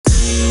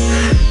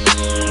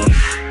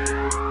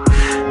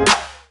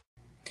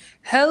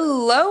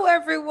Hello,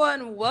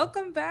 everyone.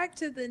 Welcome back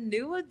to the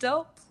New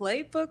Adult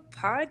Playbook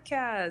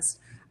Podcast.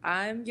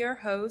 I'm your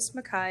host,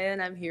 Micaiah, and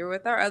I'm here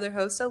with our other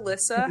host,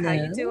 Alyssa. How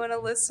you Hello. doing,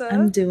 Alyssa?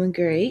 I'm doing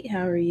great.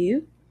 How are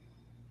you?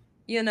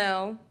 You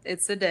know,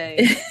 it's a day.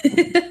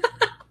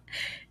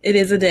 It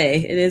is a day.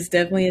 It is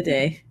definitely a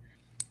day.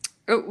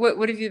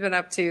 What have you been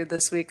up to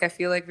this week? I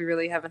feel like we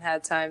really haven't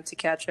had time to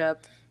catch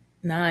up.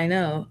 Now I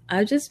know.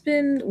 I've just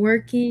been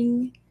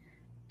working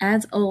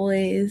as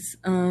always.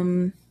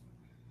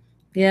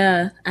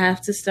 Yeah, I have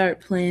to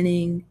start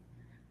planning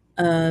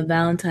a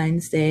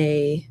Valentine's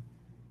Day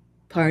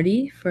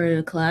party for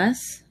the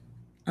class.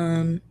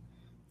 Um,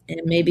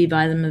 and maybe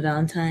buy them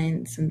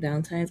some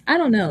Valentines. I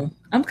don't know.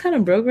 I'm kind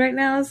of broke right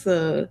now,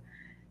 so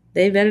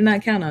they better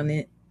not count on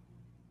it.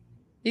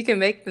 You can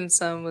make them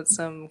some with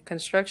some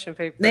construction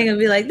They're paper. gonna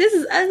be like, "This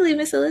is ugly,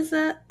 Miss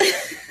Alyssa."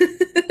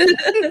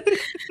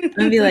 I'm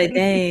gonna be like,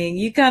 "Dang,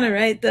 you kind of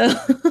right though."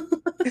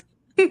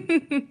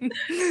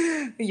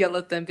 Yell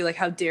at them, be like,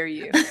 "How dare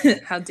you?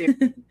 How dare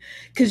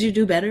Could you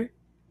do better?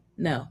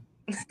 No,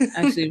 you?"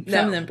 actually,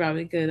 some of No. them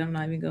probably could. I'm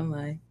not even gonna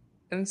lie.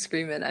 I'm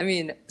screaming. I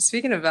mean,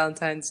 speaking of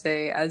Valentine's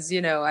Day, as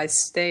you know, I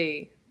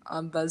stay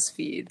on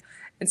BuzzFeed.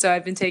 And so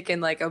I've been taking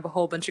like a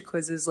whole bunch of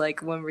quizzes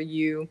like when were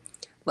you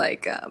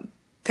like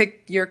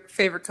pick your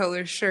favorite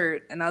color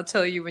shirt and I'll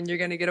tell you when you're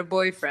gonna get a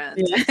boyfriend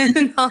Yeah.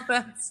 and all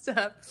that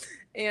stuff.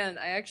 And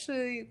I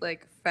actually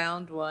like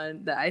found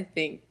one that I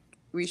think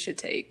we should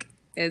take.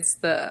 It's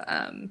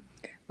the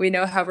we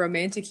know how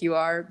romantic you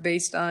are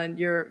based on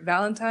your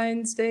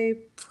Valentine's Day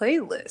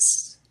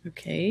playlist.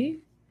 Okay.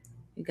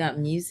 We got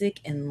music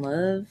and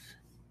love,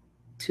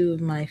 two of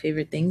my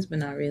favorite things, but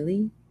not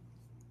really.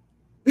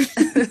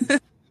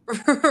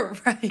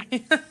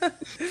 Right.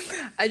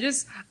 I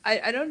just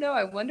I don't know.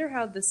 I wonder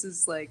how this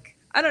is like.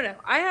 I don't know.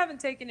 I haven't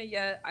taken it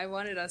yet. I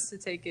wanted us to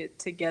take it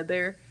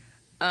together.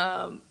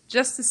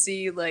 Just to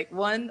see like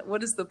one,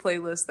 what is the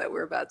playlist that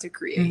we're about to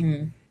create?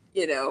 Hmm.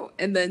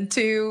 And then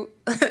two,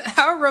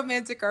 how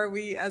romantic are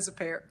we as a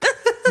pair?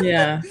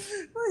 Yeah,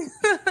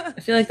 I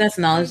feel like that's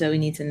knowledge that we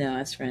need to know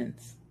as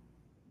friends.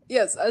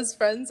 Yes, as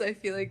friends, I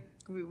feel like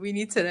we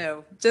need to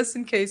know just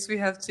in case we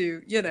have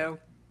to,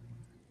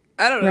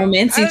 I don't know.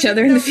 Romance I each don't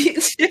other even in the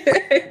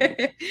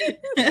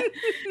know.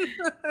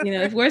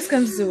 future. If worst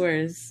comes to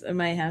worst, I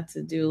might have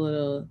to do a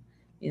little,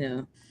 you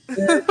know,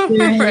 put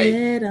your Right.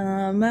 head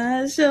on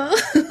my shoulder.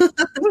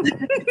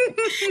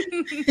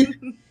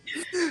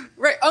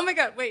 Right. Oh my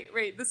God.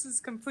 Wait. This is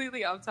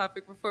completely off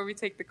topic before we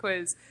take the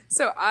quiz.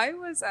 So I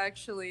was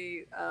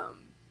actually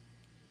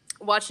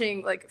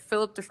watching like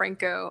Philip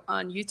DeFranco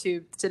on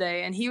YouTube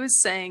today, and he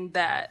was saying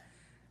that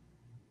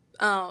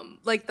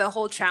like the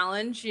whole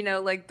challenge,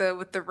 like the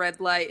with the red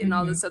light and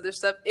all Hmm. this other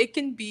stuff, it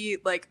can be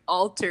like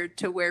altered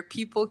to where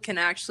people can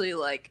actually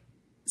like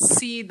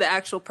see the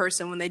actual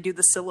person when they do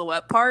the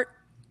silhouette part.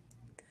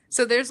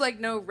 So there's like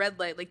no red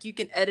light. Like you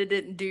can edit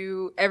it and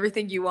do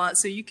everything you want.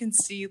 So you can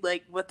see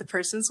like what the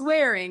person's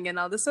wearing and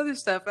all this other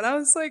stuff. And I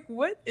was like,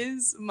 what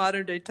is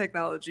modern day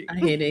technology? I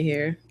hate it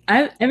here.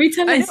 I every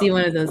time I I see know.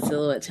 one of those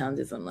silhouette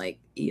challenges, I'm like,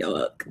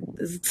 yuck.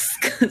 This is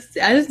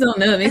disgusting. I just don't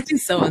know. It makes me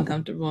so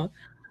uncomfortable.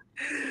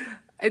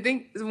 I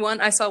think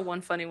I saw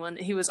one funny one.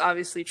 He was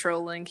obviously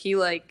trolling. He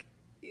like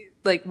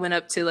went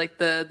up to like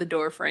the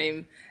door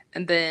frame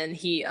and then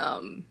he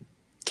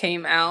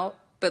came out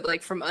but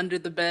like from under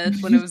the bed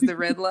when it was the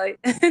red light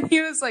and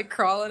he was like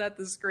crawling at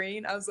the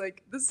screen. I was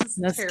like, this is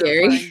That's scary.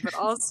 terrifying, but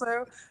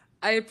also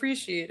I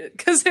appreciate it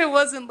because it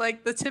wasn't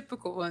like the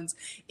typical ones.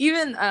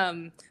 Even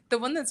the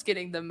one that's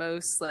getting the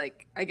most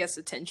like I guess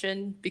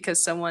attention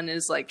because someone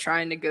is like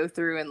trying to go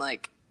through and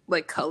like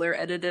color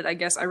edit it. I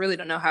guess I really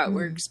don't know how it Mm.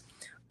 works.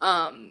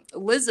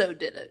 Lizzo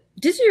did it.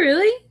 Did you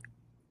really?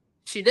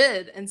 She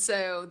did, and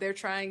so they're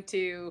trying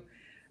to,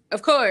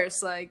 of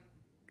course, like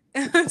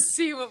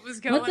see what was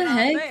What going the on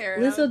heck? there.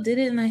 Lizzo did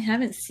it and I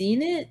haven't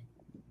seen it?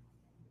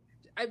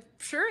 I'm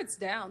sure it's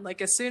down.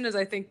 Like as soon as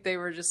I think they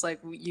were just like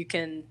you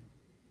can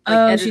like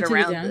Oh, she edit took it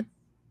around it. down?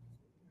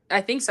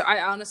 I think so.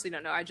 I honestly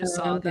don't know. I just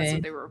Oh, saw that's what okay.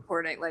 they were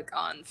reporting, like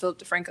on Philip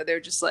DeFranco. They were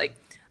just like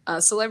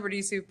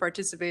celebrities who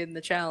participated in the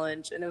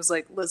challenge, and it was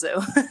like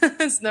Lizzo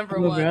is number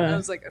Oh, one. And I bruh.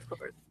 was like, of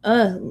course.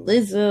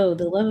 Lizzo,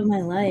 the love of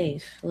my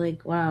life.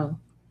 Like, wow.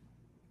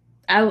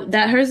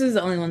 That hers is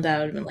the only one that I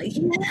would have been like,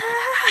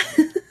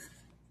 yeah.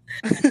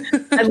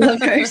 I love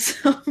her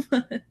so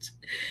much.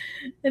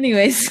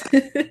 Anyways,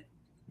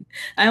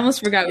 I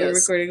almost forgot we were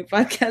Yes. recording a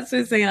podcast for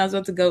a second. I was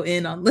about to go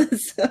in on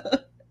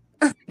Lizzo.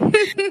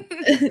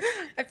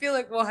 I feel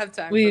like we'll have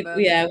time for We that in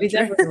the yeah, we future.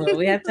 definitely will.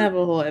 We have to have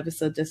a whole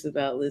episode just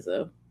about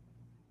Lizzo.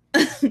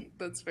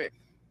 That's fair.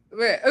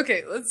 Right.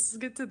 Okay, let's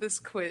get to this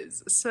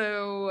quiz.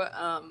 So,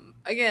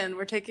 again,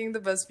 we're taking the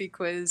BuzzFeed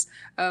quiz.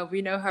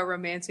 We know how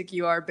romantic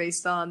you are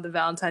based on the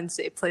Valentine's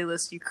Day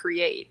playlist you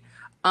create.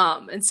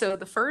 And so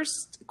the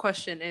first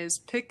question is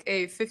pick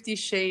a 50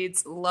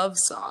 Shades love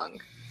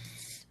song.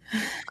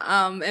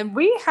 And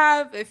we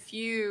have a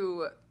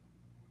few,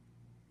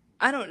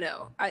 I don't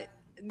know. I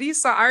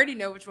already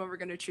know which one we're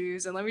going to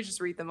choose, and let me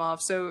just read them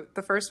off. So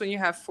the first one you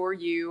have For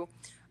You.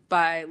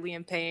 by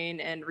Liam Payne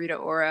and Rita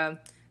Ora.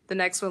 The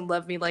next one,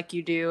 Love Me Like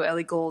You Do,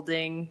 Ellie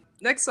Goulding.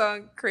 Next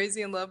song,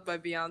 Crazy in Love by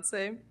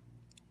Beyonce.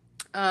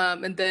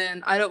 And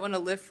then I Don't Want to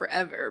Live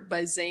Forever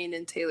by Zayn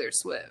and Taylor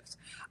Swift.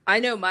 I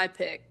know my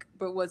pick,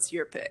 but what's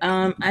your pick?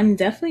 I'm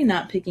definitely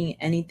not picking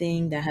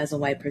anything that has a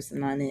white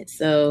person on it.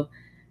 So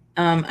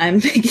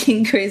I'm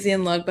picking Crazy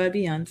in Love by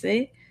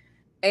Beyonce.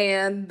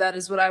 And that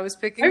is what I was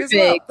picking Perfect.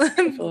 as well.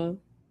 Beautiful.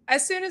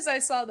 As soon as I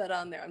saw that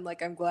on there, I'm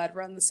like, I'm glad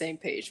we're on the same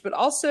page. But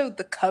also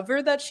the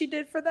cover that she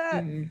did for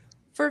that,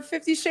 for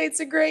 50 Shades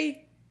of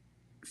Grey,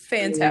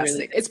 fantastic. Really,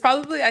 really it's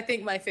probably, I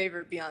think, my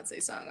favorite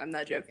Beyonce song. I'm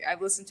not joking.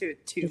 I've listened to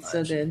it too much. It's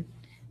so good.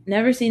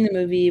 Never seen the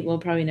movie. Well,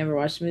 probably never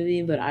watched the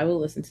movie, but I will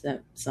listen to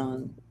that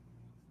song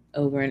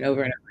over and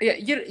over and over. Yeah,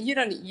 you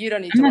don't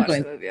need to watch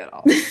the movie at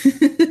all.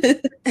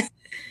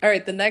 All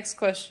right, the next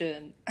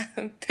question.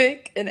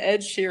 Pick an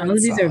Ed Sheeran song. All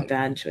of these are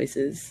bad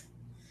choices.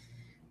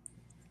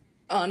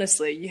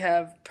 Honestly, you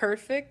have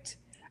Perfect.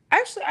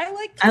 Actually, I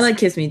like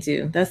Kiss Me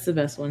Too. That's the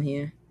best one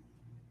here.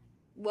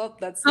 Well,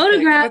 that's the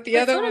Photograph. But the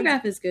other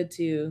Photograph is good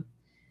too,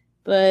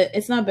 but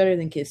it's not better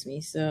than Kiss Me.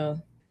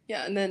 So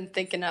yeah, and then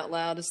Thinking Out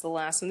Loud is the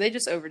last one. They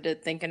just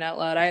overdid Thinking Out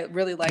Loud. I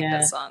really like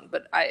that song,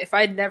 but if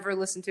I'd never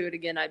listened to it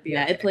again, I'd be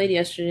okay. It played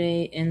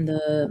yesterday in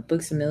the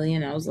Books a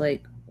Million. I was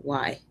like,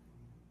 why?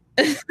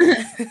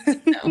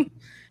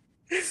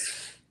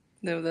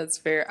 No, that's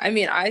fair. I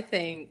mean, I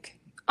think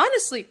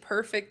honestly,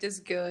 Perfect is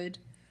good.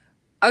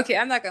 Okay,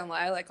 I'm not gonna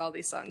lie, I like all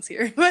these songs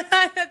here, but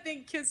I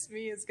think Kiss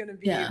Me is gonna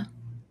be. Yeah,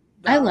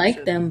 I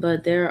like them,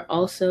 but there are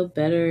also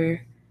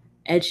better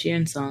Ed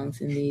Sheeran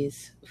songs in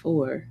these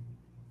 4.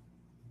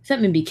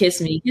 Except maybe Kiss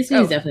Me. Kiss Me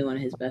is definitely one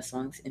of his best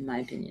songs, in my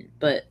opinion.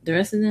 But the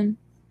rest of them,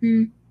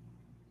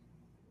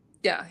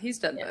 yeah, he's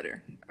done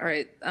better. All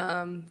right,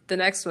 the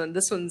next one.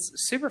 This one's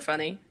super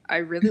funny. I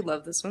really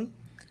love this one.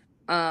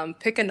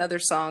 Pick another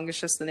song. It's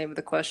just the name of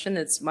the question.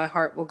 It's My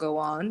Heart Will Go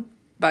On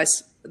by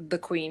the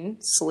Queen,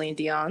 Celine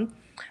Dion.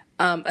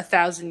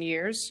 1,000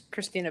 Years,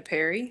 Christina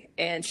Perri,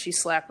 and she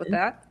slapped with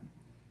that.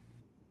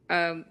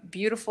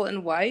 Beautiful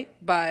in White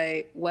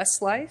by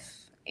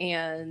Westlife,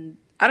 and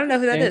I don't know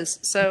who that is.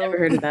 So never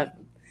heard of that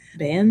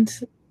band.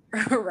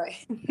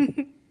 Right.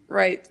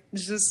 Right.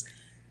 It's just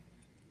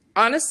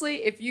honestly,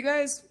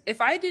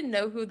 if I didn't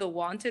know who The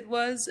Wanted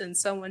was and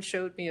someone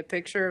showed me a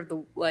picture of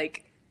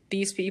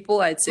these people,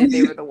 I'd say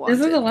they were The Wanted.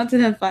 Doesn't The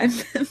Wanted have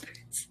 5 members?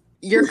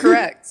 You're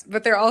correct,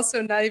 but they're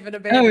also not even a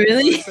band. Oh,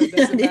 really? So it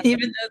doesn't I didn't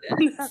even know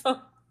that.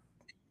 No.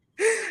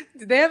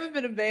 They haven't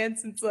been a band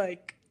since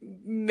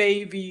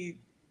maybe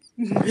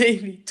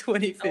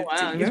 2015. Oh,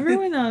 wow. Remember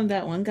when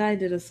that one guy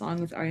did a song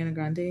with Ariana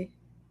Grande?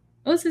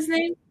 What was his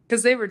name?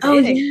 Because they were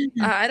dating. Oh,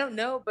 yeah. I don't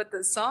know, but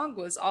the song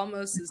was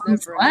Almost As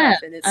Never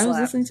Enough, and it slapped. I was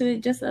listening to it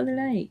just the other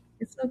night.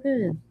 It's so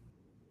good.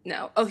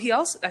 No. Oh,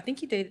 I think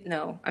he dated.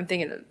 No, I'm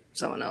thinking of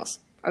someone else.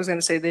 I was going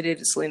to say they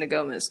dated Selena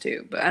Gomez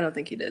too, but I don't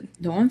think he did.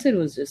 The Wanted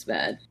was just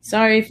bad.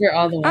 Sorry for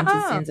all the Wanted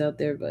fans out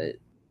there, but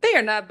they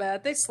are not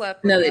bad. They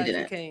slept. No, they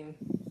didn't. Came.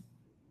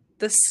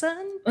 The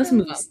sun. Let's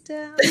move on.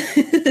 Down.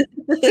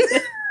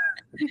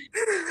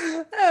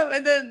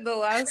 And then the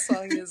last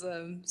song is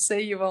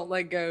 "Say You Won't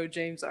Let Go."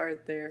 James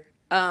Arthur.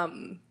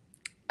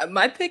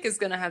 My pick is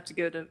going to have to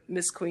go to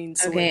Miss Queen.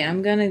 Selena. Okay,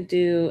 I'm gonna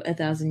do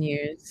 1,000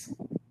 Years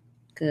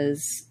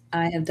because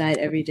I have died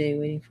every day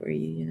waiting for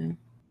you. You know.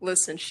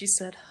 Listen, she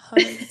said,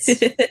 hearts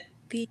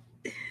beat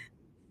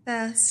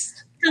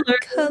fast,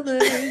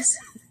 colors.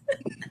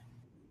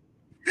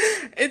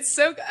 It's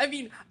so, I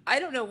mean, I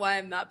don't know why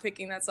I'm not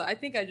picking that song. I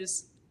think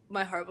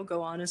My Heart Will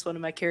Go On is one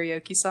of my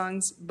karaoke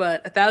songs,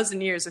 but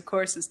 1,000 Years, of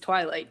course, is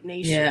Twilight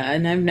Nation. Yeah,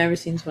 and I've never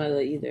seen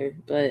Twilight either,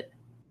 but.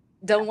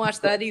 Don't watch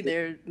that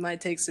either. It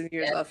might take some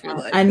years off your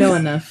life. I know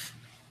enough.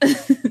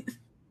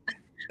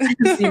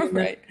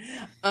 Right.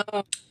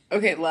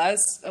 Okay,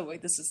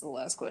 this is the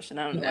last question.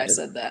 I don't know why I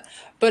said that,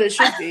 but it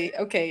should be.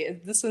 Okay,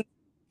 this one,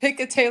 pick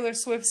a Taylor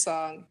Swift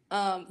song.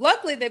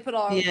 Luckily they put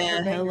all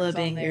hella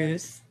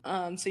bangers.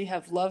 So you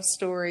have Love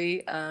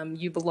Story,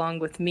 You Belong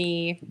With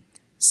Me,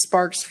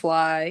 Sparks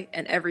Fly,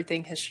 and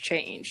Everything Has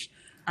Changed.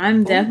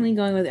 I'm definitely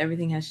going with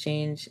Everything Has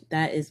Changed.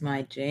 That is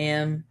my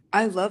jam.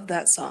 I love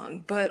that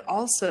song, but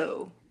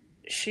also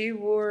she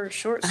wore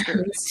short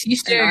skirts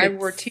and I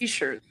wore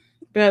t-shirts.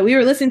 Bro, we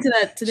were listening to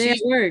that today at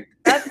work.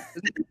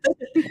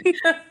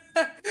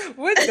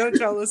 What don't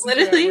y'all listen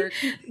to at work?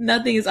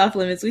 Nothing is off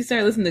limits. We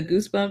started listening to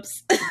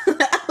Goosebumps.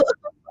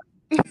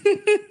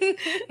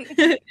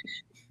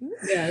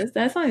 Yeah,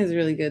 that song is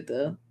really good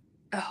though.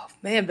 Oh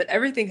man, but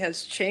Everything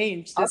Has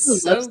Changed.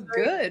 It's so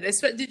good.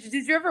 Did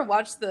you ever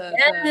watch the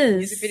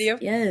music video?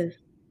 Yes.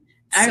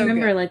 I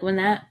remember when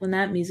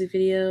that music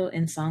video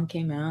and song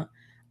came out,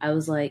 I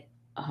was like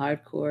a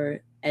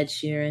hardcore Ed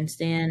Sheeran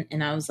stan,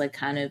 and I was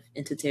kind of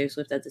into Taylor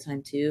Swift at the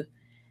time too.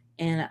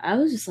 And I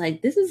was just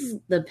like, this is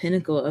the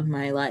pinnacle of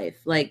my life.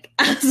 I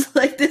was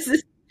like, this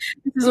is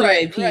where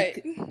I peak.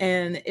 Right.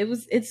 And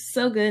it's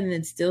so good, and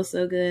it's still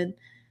so good.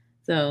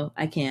 So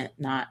I can't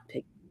not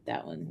pick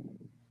that one.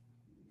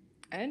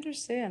 I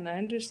understand.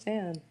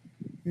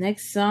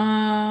 Next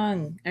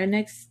song, or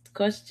next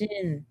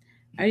question.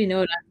 I already know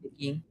what I'm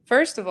speaking.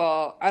 First of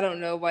all, I don't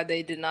know why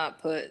they did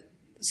not put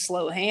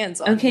Slow Hands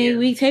on Okay, here.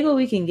 we take what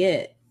we can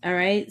get. All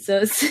right.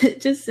 So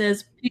it just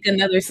says pick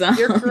another song.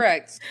 You're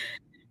correct.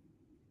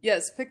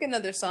 Yes, pick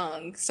another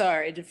song.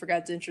 Sorry, I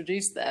forgot to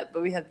introduce that.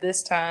 But we have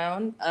This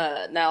Town,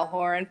 Niall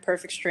Horan,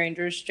 Perfect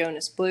Strangers,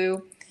 Jonas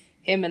Blue,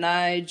 Him and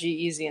I,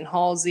 G-Eazy and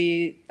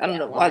Halsey. I don't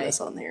know why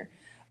that's on there.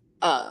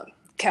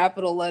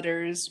 Capital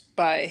Letters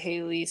by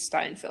Haley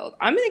Steinfeld.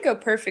 I'm gonna go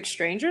Perfect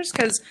Strangers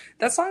because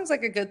that song's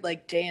like a good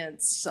like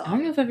dance song. I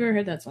don't know if I've ever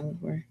heard that song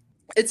before.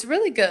 It's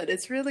really good.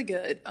 It's really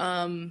good.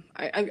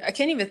 I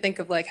can't even think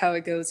of like how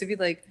it goes. It'd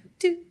be like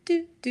do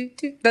do do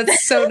do.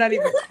 That's so not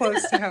even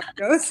close to how it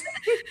goes.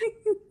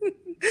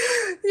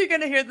 You're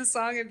gonna hear the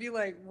song and be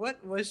like,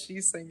 "What was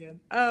she singing?"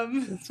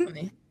 That's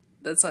funny.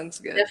 That song's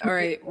good. Definitely. All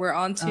right, we're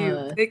on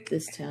to pick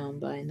This Town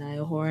by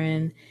Niall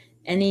Horan.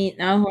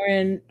 Niall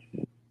Horan,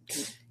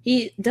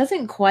 he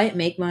doesn't quite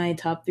make my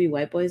top 3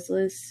 white boys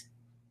list,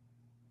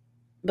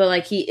 but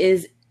like he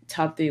is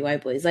top 3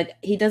 white boys. Like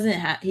he doesn't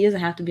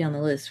have to be on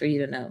the list for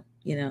you to know.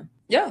 You know?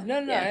 Yeah, no,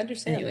 I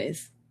understand.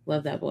 Anyways,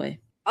 love that boy.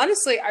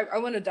 Honestly, I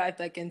want to dive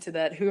back into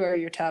that. Who are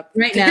your top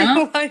right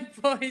now white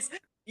boys?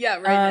 Yeah,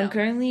 right now.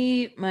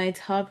 Currently, my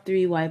top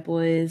 3 white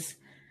boys.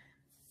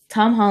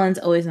 Tom Holland's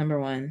always number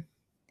 1.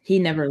 He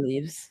never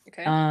leaves.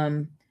 Okay.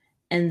 And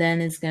then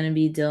it's gonna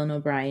be Dylan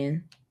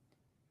O'Brien,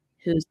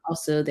 who's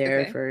also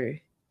there for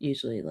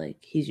usually like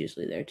he's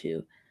usually there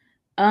too.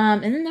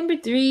 And then number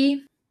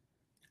 3,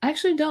 I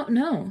actually don't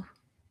know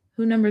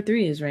who number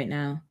 3 is right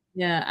now.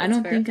 Yeah, that's I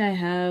don't think I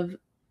have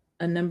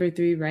a number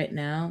 3 right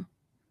now.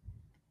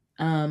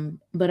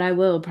 But I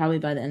will probably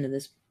by the end of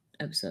this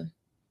episode.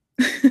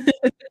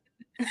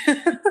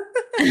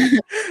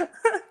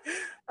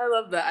 I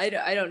love that.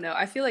 I don't know.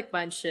 I feel like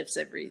mine shifts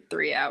every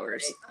 3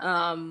 hours.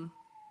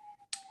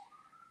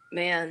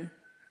 Man.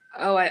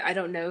 Oh, I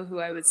don't know who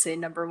I would say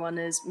number 1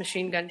 is.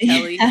 Machine Gun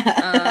Kelly.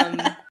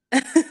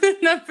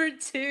 Number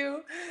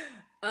 2.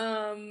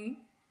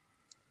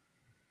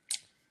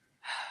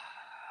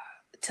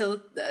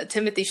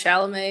 Timothy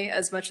Chalamet,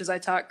 as much as I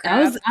talk crap.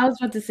 I was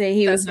about to say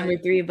he was number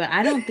 3, but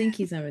I don't think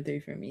he's number 3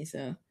 for me,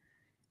 so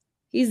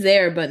he's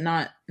there, but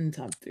not in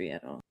top 3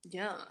 at all.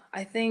 Yeah,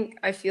 I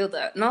feel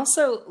that. And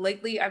also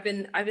lately I've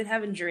been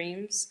having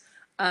dreams.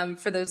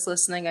 For those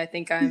listening, I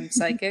think I'm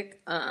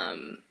psychic.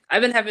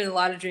 I've been having a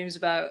lot of dreams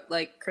about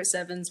like Chris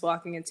Evans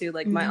walking into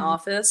like my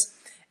office.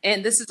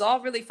 And this is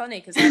all really funny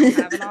because I don't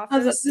have an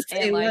office.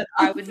 And like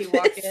why would he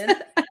walk in?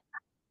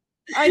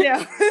 I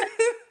know.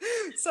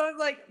 So I'm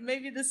like,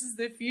 maybe this is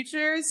the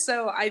future.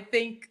 So I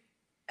think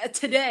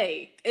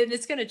today, and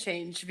it's gonna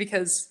change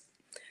because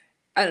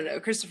I don't know,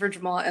 Christopher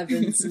Jamal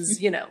Evans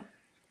is,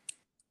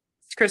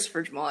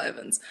 Christopher Jamal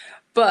Evans.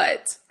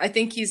 But I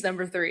think he's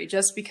number 3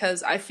 just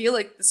because I feel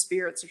like the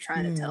spirits are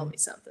trying to tell me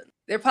something.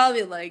 They're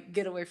probably like,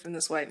 get away from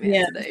this white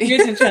man today. The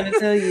spirits are trying to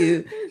tell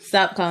you,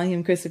 stop calling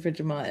him Christopher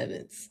Jamal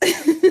Evans.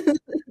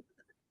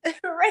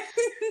 Right?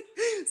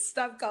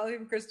 Stop calling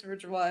him Christopher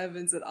Jamal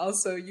Evans, and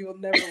also you will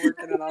never work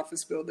in an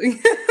office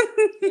building.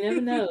 You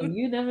never know.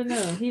 You never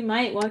know. He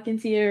might walk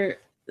into your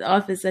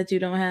office that you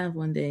don't have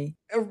one day.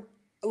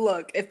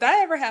 Look, if that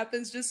ever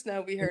happens, just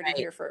know we heard it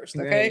here first,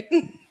 okay?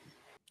 Right.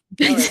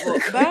 All right,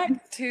 well,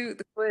 back to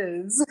the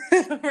quiz.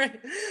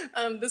 Right.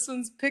 This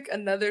one's pick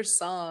another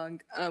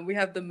song. We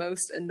have the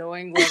most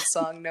annoying love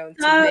song known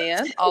to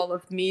man, All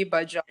of Me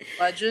by John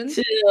Legend.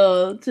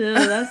 Chill.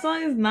 That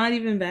song is not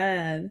even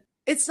bad.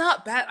 It's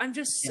not bad. I'm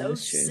just so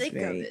sick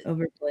of it.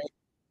 Overplayed.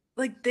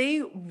 Like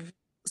they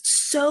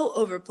so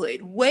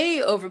overplayed,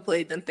 way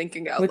overplayed than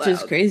Thinking Out Loud. Which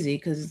is crazy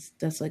because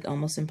that's like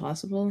almost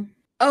impossible.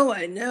 Oh,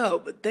 I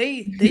know, but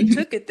they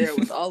took it there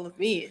with All of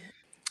Me.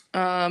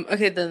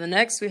 Okay, then the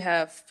next we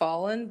have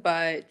Fallen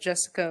by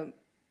Jessica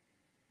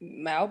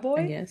Mauboy.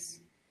 I guess.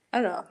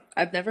 I don't know.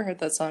 I've never heard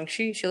that song.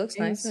 She looks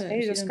nice.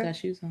 Hey, she got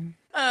shoes on.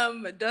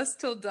 Dusk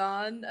Till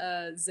Dawn,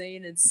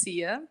 Zayn and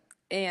Sia.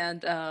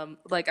 And I'm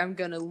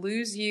Gonna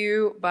Lose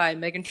You by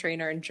Meghan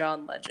Trainor and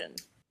John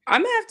Legend.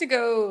 I'm gonna have to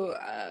go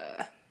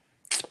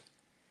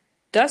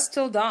Dusk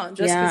Till Dawn.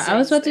 I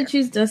was about to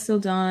choose Dusk Till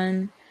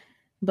Dawn,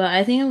 but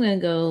I think I'm gonna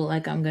go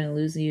like I'm Gonna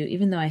Lose You,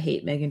 even though I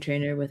hate Meghan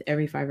Trainor with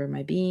every fiber of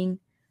my being.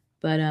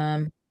 But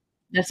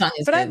that song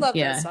is good. I love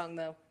that song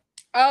though.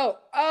 Oh!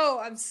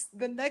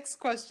 The next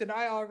question.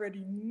 I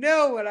already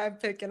know what I'm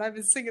picking. I've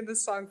been singing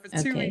this song for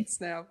 2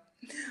 weeks now.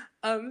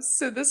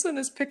 So this one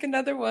is pick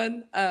another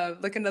one.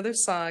 Like another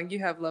song. You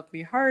have Love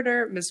Me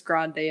Harder, Miss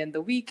Grande and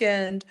The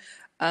Weeknd,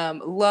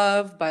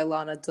 Love by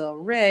Lana Del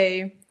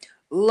Rey,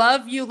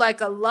 Love You Like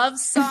a Love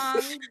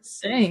Song,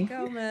 Selena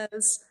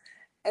Gomez,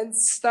 and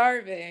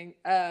Starving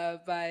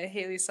by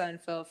Haley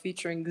Steinfeld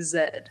featuring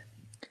Zedd.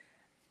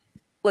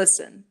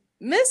 Listen,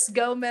 Miss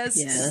Gomez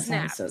snapped. That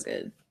sounds so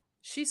good.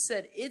 She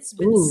said, it's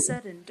been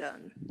said and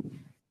done.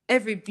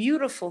 Every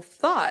beautiful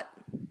thought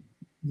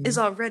is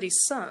already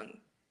sung.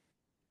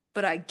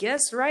 But I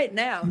guess right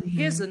now,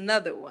 here's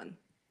another one.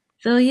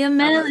 So your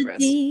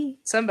melody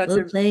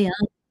will play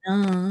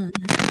on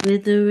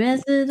with the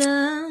rest of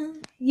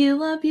the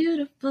You Are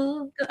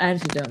Beautiful. I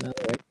actually don't know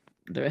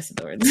the rest of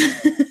the words.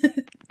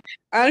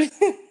 I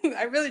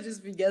I really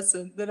just be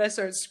guessing. Then I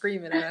start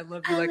screaming, and I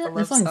love you like a The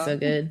love song's so song.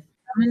 good.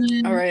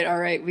 All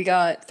right. We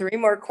got three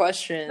more Wait, I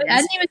questions.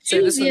 didn't even So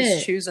choose this one's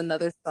yet. choose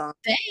another song.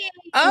 Dang.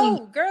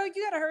 Oh, girl, you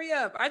gotta hurry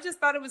up. I just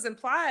thought it was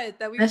implied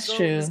that we would That's go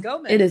with Miss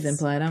true. It is Gomez.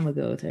 implied. I'm gonna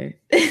go with her.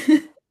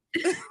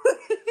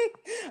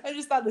 I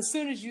just thought as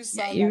soon as you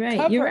Yeah, saw you're that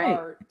right. You're cover right.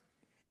 art,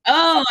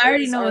 Oh, I it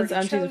already was know what already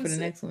I'm choosing for the chosen.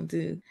 next one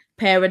too.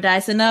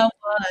 Paradise in a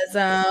War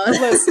Zone.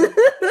 Listen,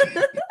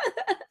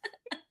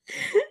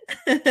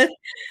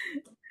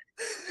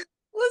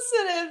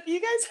 listen, if you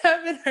guys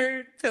haven't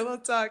heard Pillow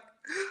Talk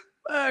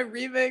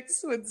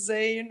remix with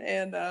Zayn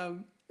and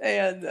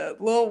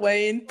Lil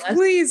Wayne,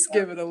 please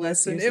give it a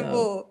Bless listen.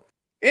 yourself.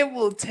 It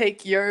will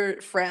take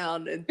your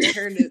frown and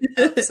turn it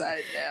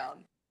upside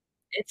down.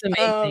 It's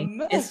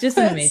amazing. It's just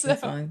an amazing So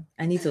song.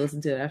 I need to listen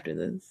to it after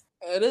this.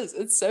 it is.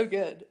 It's so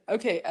good.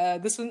 Okay,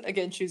 this one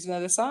again. Choose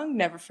another song.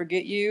 "Never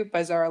Forget You"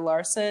 by Zara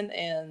Larson,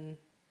 and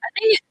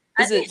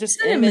I is think it just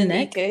it's in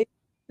MNEK?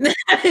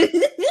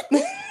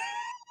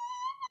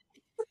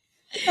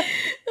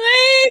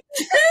 Wait.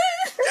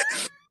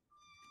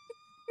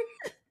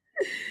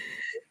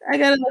 I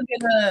gotta look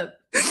it up.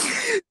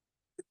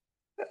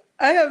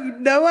 I have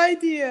no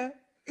idea.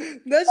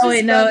 That's Oh just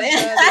wait, no. about as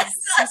bad as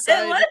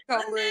society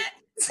call it.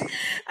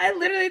 I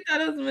literally thought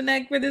it was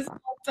Manek for this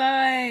whole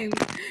time.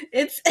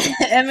 It's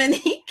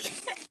Eminique.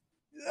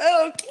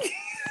 Oh,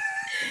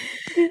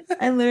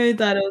 I literally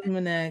thought it was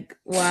Manek.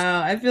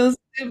 Wow, I feel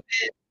stupid.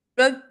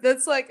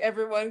 that's like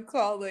everyone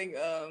calling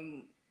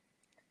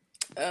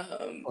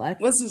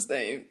Black. what's his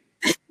name?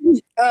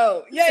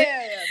 Oh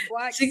yeah.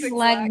 Black Six Six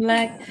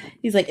Black.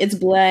 He's like, it's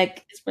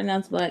black. It's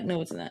pronounced black.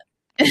 No, it's not.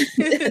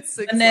 It's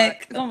Six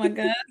Manek. Black. Oh my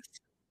god.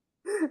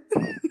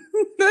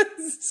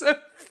 That's so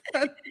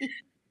funny.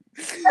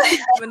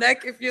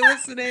 Manek, if you're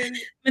listening.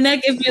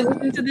 Manek, if you're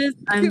listening to this,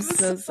 I'm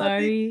so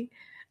sorry.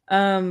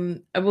 I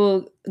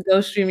will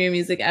go stream your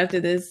music after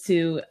this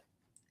to,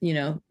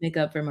 make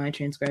up for my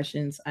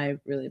transgressions. I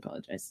really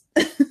apologize.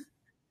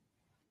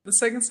 The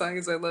second song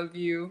is "I Love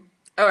You."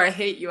 Oh, "I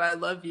Hate You, I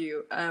Love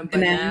You" by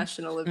Nash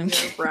and Olivia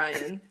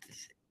O'Brien.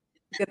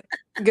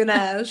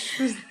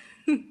 Ganache.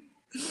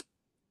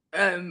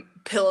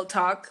 "Pillow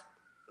Talk"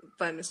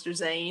 by Mr.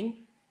 Zayn.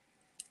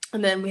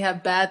 And then we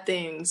have "Bad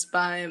Things"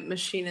 by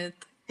Machineth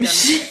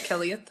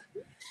Kellyeth.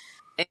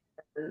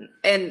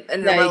 And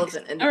an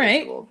irrelevant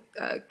individual.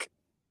 All right.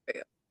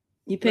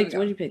 You picked,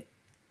 what did you pick?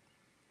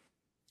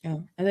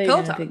 Oh, I thought you were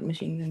going to pick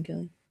Machine Gun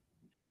Kelly.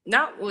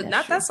 Not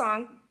that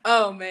song.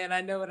 Oh man,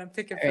 I know what I'm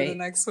picking for the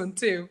next one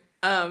too.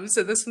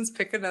 So this one's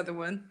pick another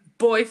one.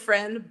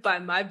 "Boyfriend" by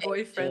my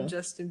boyfriend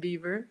Justin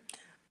Bieber.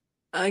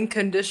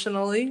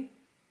 "Unconditionally"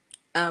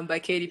 by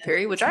Katy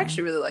Perry, which I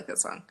actually really like that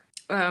song.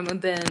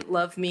 And then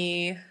 "Love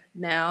Me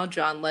Now"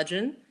 John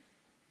Legend.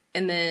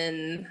 And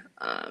then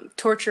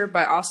 "Torture"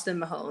 by Austin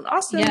Mahone.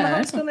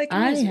 Mahone's still making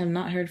music. I have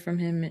not heard from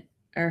him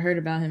or heard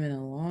about him in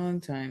a long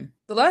time.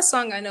 The last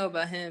song I know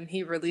about him,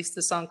 he released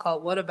a song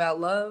called "What About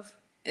Love?"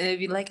 And it'd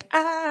be like,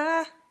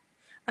 I'm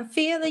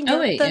feeling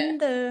your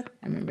thunder. Yeah.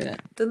 I remember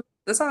that.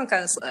 The song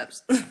kind of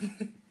slaps.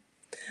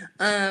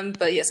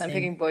 But yes, I'm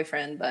picking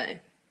 "Boyfriend" by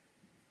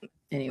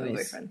Anyways.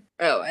 Boyfriend.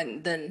 Oh,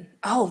 and then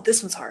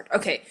this one's hard.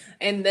 Okay,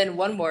 and then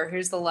one more.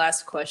 Here's the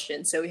last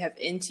question. So we have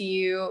 "Into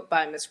You"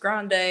 by Miss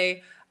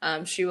Grande.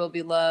 "She Will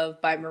Be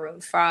Loved" by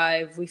Maroon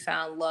 5. "We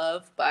Found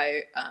Love"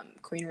 by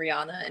Queen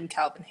Rihanna and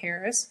Calvin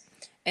Harris.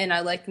 And "I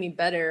Like Me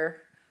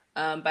Better"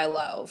 by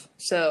Lauv.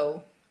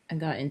 So I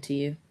got "Into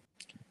You."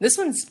 This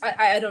one's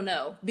I don't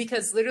know,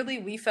 because literally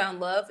 "We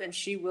Found Love" and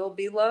 "She Will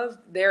Be Loved,"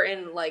 they're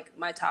in like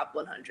my top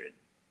 100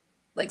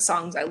 like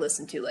songs I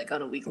listen to like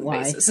on a weekly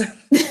basis.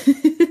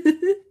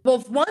 Well,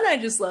 one, I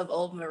just love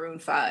old Maroon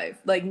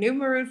 5, like new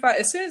Maroon 5.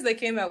 As soon as they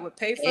came out with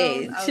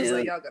 "Payphone," I was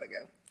like, y'all gotta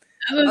go.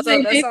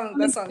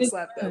 That song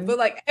slapped though. But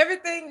like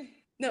everything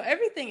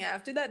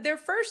after that, their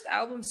first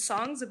album,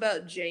 "Songs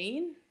About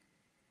Jane,"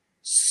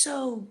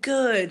 so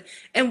good.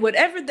 And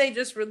whatever they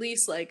just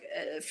released like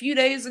a few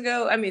days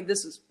ago, I mean,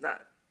 this was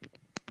not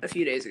a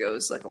few days ago, it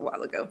was like a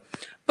while ago.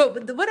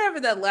 But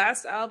whatever that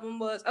last album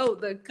was, oh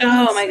my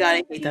god,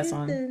 I hate that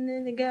song.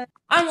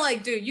 I'm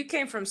like, dude, you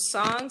came from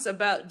 "Songs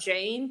About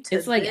Jane" to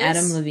it's like this?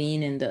 Adam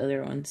Levine and the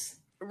other ones.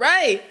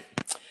 Right.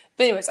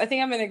 But anyways, I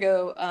think I'm gonna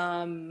go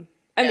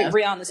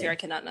Rihanna's here. I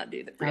cannot not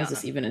do that. How's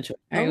this even a choice?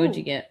 All right, what'd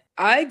you get?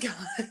 I got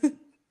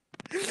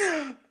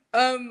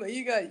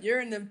you got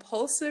 "You're an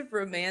impulsive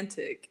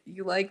romantic.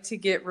 You like to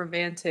get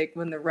romantic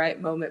when the right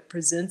moment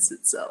presents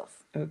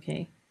itself."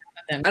 Okay.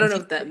 I don't know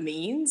what that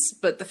means,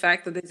 but the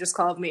fact that they just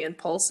called me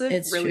impulsive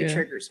really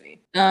triggers me.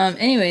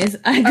 Anyways,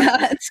 I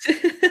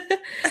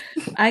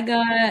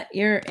got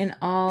 "You're an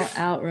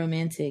all-out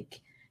romantic.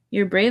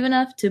 You're brave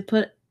enough to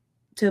put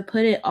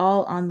it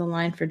all on the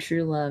line for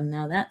true love.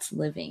 Now that's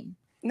living."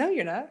 No,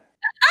 you're not.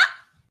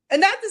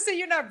 And not to say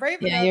you're not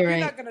brave enough. You're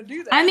not gonna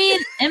do that. I mean,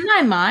 in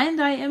my mind,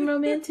 I am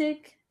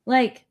romantic.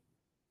 Like,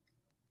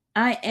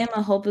 I am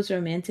a hopeless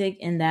romantic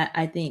in that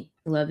I think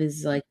love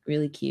is like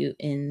really cute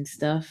and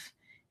stuff.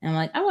 And I'm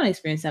like, I want to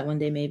experience that one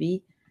day,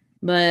 maybe.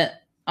 But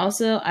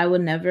Also, I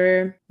would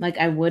never like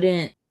I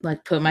wouldn't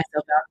like put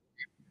myself out.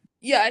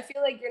 Yeah, I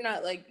feel like you're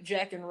not like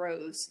Jack and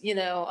Rose,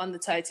 on the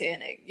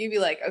Titanic. You'd be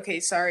like, okay,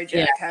 sorry,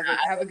 Yeah, Jack,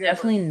 I have a would good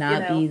definitely one,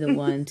 not be the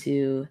one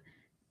to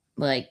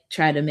like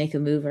try to make a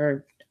move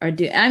or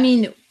do. I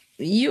mean,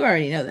 you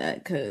already know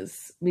that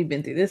because we've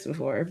been through this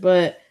before.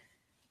 But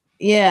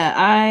yeah,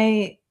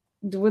 I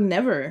would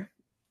never.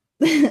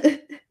 But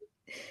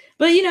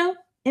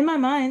in my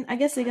mind, I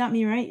guess they got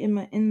me right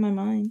in my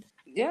mind.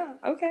 Yeah,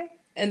 okay.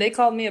 And they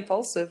called me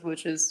impulsive,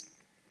 which is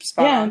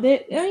spot Yeah, on.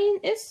 I mean,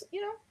 it's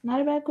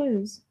not a bad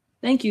quiz.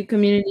 Thank you,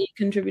 community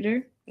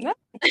contributor. No.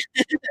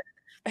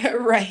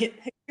 Right.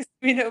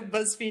 We know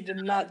BuzzFeed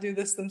did not do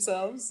this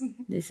themselves.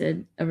 They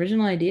said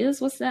original ideas.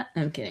 What's that?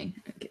 I'm kidding.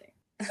 I'm kidding.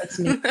 That's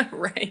me.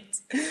 Right.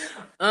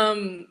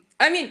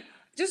 I mean,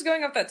 just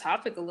going off that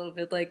topic a little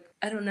bit, like,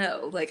 I don't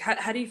know, like,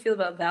 how do you feel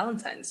about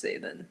Valentine's Day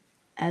then?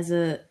 As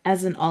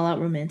an all-out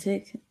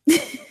romantic.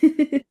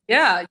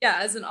 Yeah, yeah,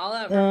 as an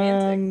all-out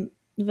romantic.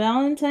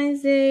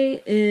 Valentine's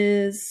Day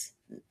is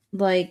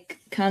like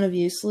kind of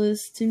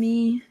useless to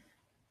me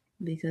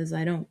because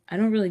I don't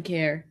really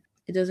care.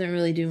 It doesn't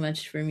really do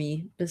much for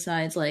me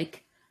besides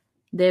like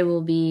there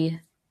will be,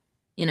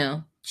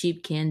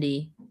 cheap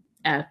candy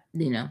at,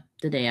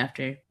 the day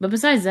after. But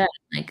besides that,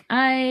 like Yeah.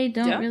 I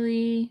don't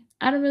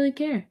really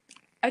care.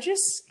 I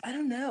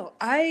don't know.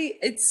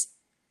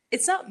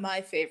 It's not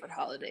my favorite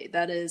holiday.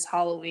 That is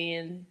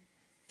Halloween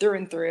through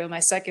and through. My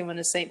second one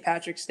is St.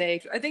 Patrick's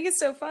Day. I think it's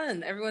so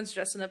fun. Everyone's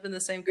dressing up in the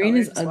same Green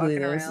colors, is just ugly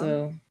walking though, around.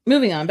 so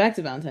moving on back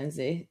to Valentine's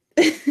Day.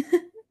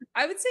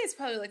 I would say it's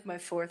probably like my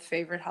fourth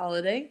favorite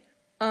holiday.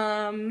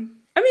 I mean,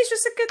 it's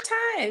just a good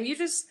time.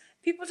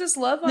 People just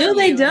love No, on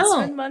they you and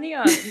don't. spend money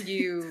on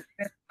you.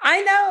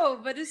 I know,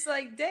 but it's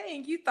like,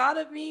 dang, you thought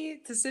of me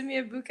to send me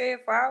a bouquet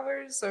of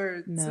flowers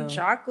or some No.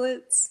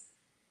 chocolates.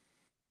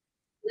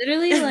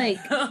 Literally, like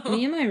me No.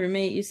 and my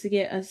roommate used to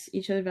get us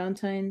each other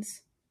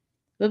Valentines.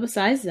 But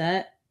besides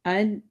that,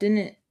 I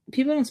didn't.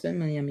 People don't spend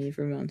money on me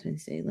for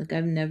Valentine's Day. Like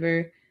I've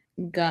never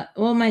got.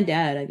 Well, my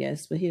dad, I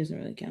guess, but he doesn't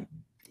really count.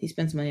 He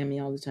spends money on me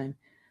all the time.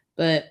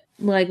 But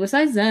like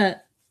besides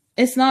that,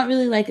 it's not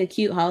really like a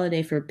cute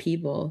holiday for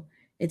people.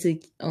 It's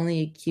only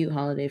a cute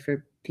holiday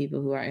for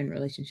people who are in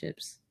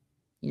relationships.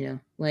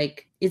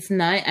 Like it's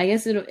nice. I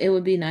guess it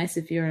would be nice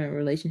if you're in a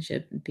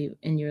relationship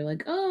and you're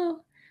like, oh,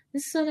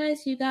 this is so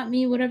nice. You got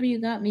me whatever you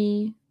got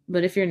me.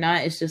 But if you're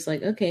not, it's just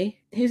like, okay,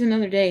 here's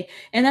another day.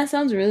 And that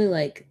sounds really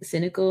like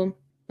cynical.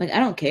 Like I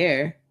don't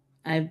care.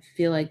 I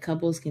feel like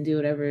couples can do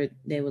whatever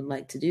they would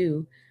like to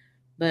do.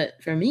 But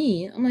for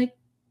me, I'm like,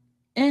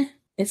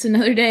 it's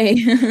another day.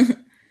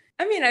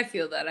 I mean, I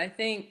feel that. I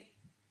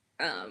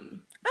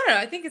don't know.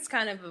 I think it's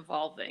kind of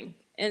evolving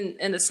in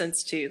a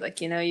sense too. Like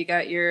you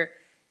got your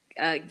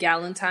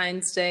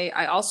Galentine's Day.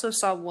 I also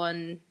saw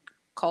one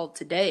called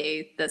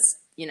today. That's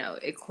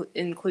it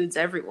includes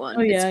Oh everyone.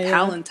 It's yeah, yeah.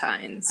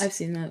 Palentine's. I've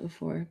seen that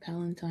before.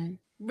 Palantine.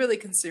 Really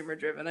consumer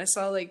driven. I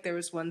saw like there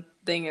was one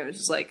thing. It was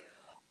just like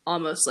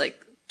almost like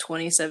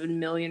 27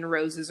 million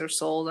roses are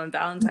sold on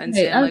Valentine's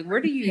Wait, Day. I'm I was like, where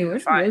do gonna say, you where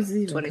do find roses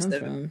even come 27?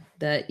 from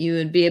that you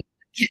would be able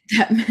to get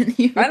that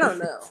many I don't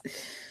know.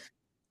 roses?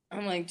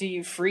 I'm like, do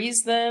you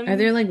freeze Are there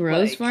them? like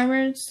rose Like,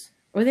 farmers?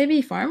 Or they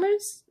be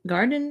farmers?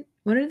 Garden?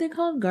 What are they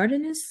called?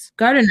 Gardeners?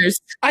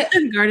 Gardeners. I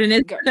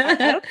Gardeners. I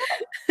don't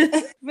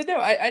know. But no,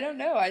 I don't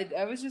know.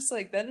 I was just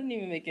like, that didn't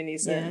even make any Yeah.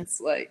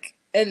 sense. Like,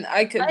 and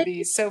I could I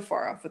be so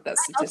far off with that I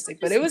also statistic,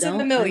 but it just was in the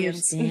don't millions.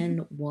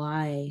 understand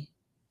why.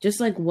 Just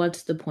like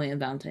what's the point of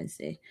Valentine's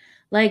Day?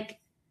 Like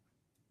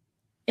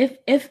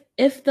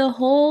if the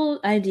whole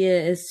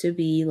idea is to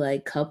be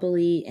like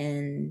coupley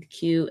and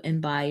cute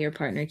and buy your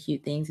partner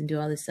cute things and do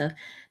all this stuff,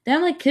 then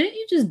I'm like, couldn't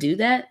you just do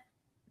that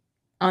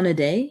on a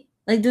day?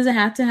 Like, does it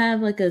have to have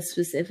like a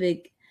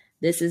specific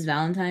this is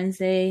Valentine's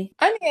Day?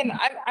 I mean,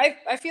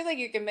 I feel like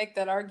you can make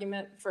that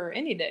argument for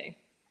any day.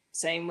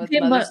 Same with Okay,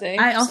 Mother's but Day.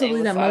 I also Same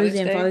believe with that Mother's Father's Day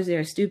and Day. Father's Day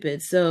are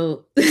stupid.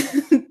 So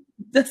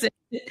does it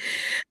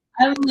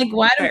I'm like,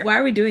 Fair, why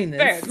are we doing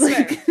fair, this? it's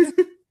fair.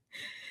 Like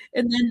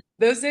and then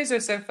Those days are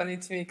so funny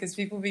to me because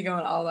people be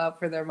going all out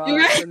for their moms,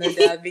 right, and their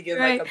dad be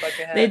getting like right. a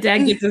bucket Their hat, dad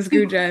gets a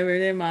screwdriver,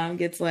 their mom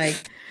gets like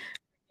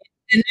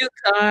a new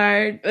car,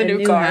 a a new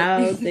new car.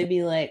 house. They'd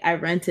be like, I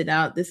rented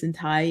out this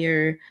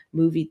entire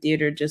movie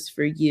theater just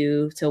for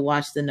you to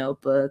watch The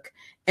Notebook.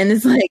 And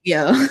it's like,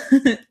 yo,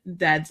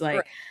 that's Right.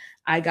 like,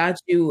 I got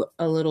you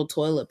a little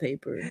toilet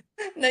paper.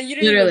 No, you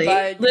didn't even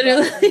buy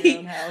Literally, it. You bought it from your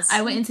own literally. house.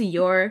 I went into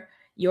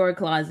your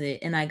closet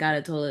and I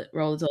got a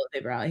roll of toilet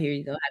paper out. Here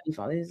you go. Happy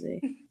Father's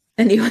Day.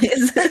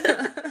 Anyways.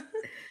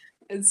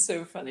 It's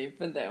so funny,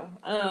 but no.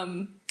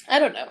 I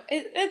don't know.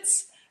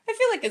 It's. I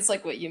feel like it's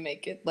like what you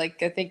make it.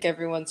 Like I think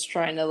everyone's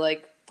trying to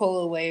like pull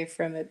away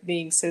from it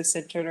being so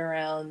centered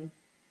around,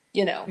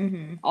 you know,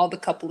 hmm all the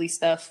coupley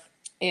stuff,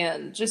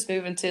 and just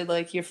moving to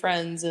like your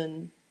friends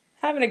and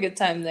having a good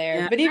time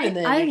there. Yeah, But even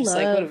then, I you're just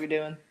like, what are love we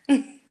doing?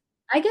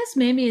 I guess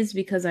maybe it's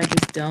because I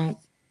just don't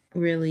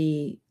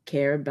really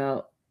care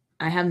about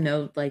I have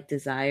no like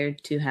desire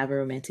to have a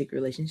romantic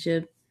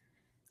relationship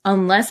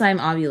unless I'm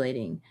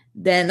ovulating.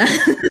 Then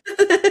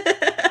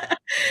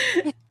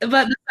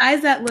but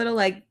besides that little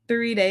like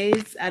 3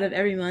 days out of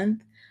every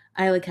month,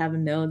 I like have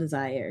no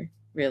desire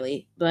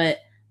really. But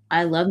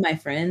I love my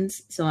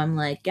friends, so I'm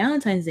like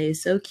Valentine's Day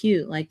is so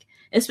cute. Like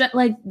it's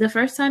like the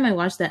first time I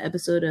watched that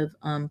episode of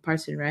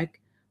Parks and Rec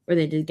where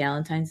they did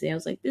Valentine's Day, I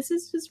was like, this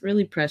is just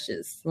really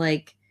precious.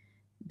 Like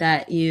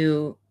that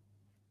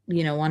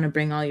want to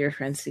bring all your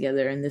friends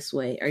together in this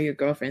way, or your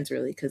girlfriends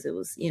really, because it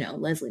was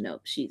Leslie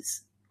Knope.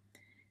 She's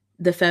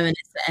the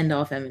feminist, the end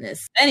all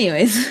feminist.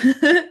 Anyways,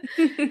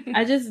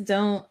 I just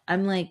don't.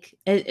 I'm like,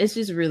 it's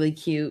just really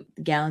cute.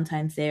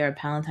 Valentine's Day or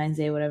Valentine's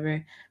Day,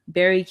 whatever.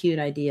 Very cute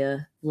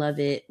idea. Love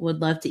it.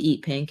 Would love to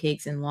eat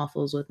pancakes and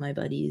waffles with my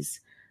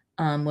buddies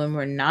when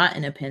we're not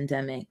in a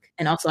pandemic.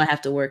 And also, I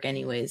have to work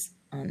anyways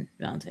on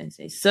Valentine's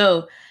Day.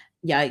 So,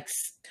 yikes.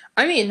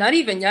 I mean, not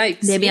even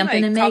yikes. Maybe I'm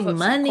gonna make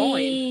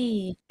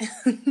money.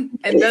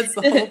 And that's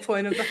the whole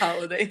point of the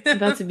holiday. I'm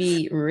about to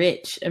be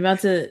rich. I'm about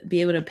to be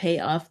able to pay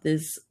off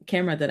this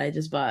camera that I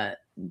just bought.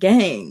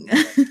 Gang.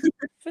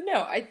 But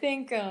no, I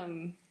think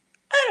I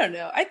don't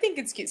know. I think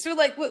it's cute. So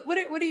like what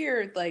are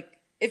your like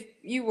if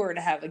you were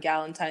to have a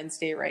Valentine's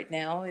Day right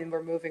now and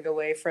we're moving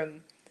away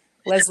from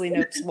Leslie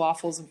Knope's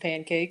waffles and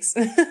pancakes,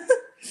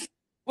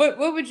 what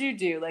would you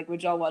do? Like,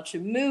 would y'all watch a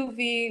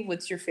movie?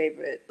 What's your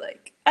favorite?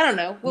 Like, I don't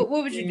know. What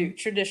would you do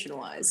tradition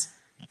wise?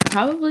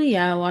 Probably,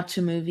 yeah, watch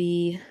a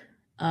movie.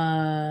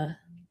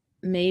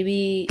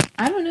 Maybe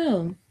I don't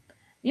know.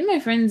 Me and my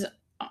friends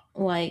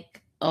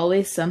like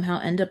always somehow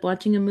end up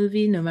watching a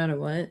movie no matter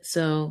what.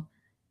 So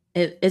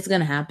it's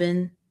gonna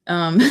happen.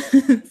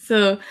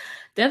 So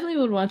definitely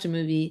would watch a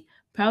movie.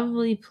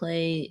 Probably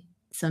play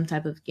some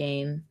type of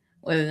game,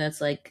 whether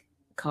that's like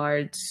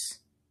cards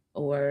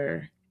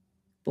or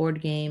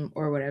board game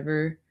or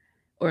whatever,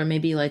 or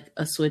maybe like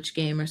a Switch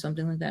game or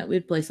something like that.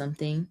 We'd play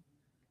something.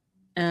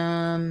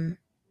 And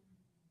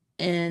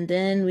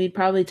then we'd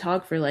probably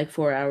talk for like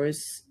 4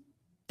 hours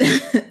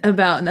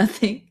about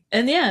nothing.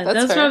 And yeah,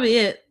 that's probably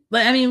it.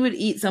 But I mean, we'd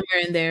eat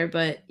somewhere in there,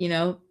 but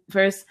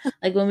first,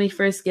 like when we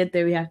first get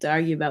there, we have to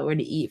argue about where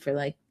to eat for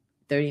like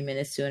 30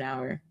 minutes to an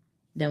hour.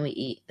 Then we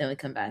eat, then we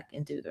come back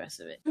and do the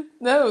rest of it.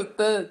 No,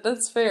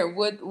 that's fair.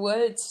 What's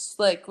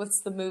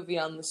the movie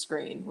on the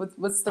screen?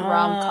 What's the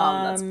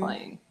rom-com that's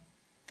playing?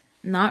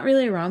 Not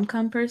really a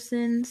rom-com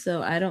person,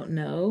 so I don't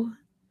know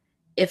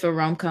if a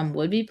rom-com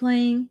would be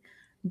playing,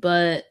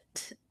 but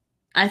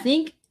I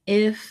think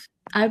if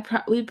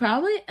we'd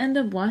probably end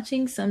up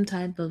watching some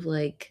type of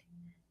like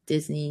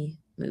Disney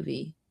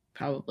movie,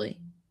 probably.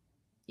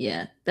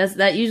 Yeah,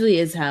 that usually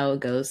is how it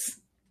goes.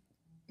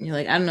 You're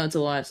like, I don't know what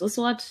to watch. Let's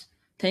watch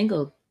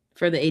Tangled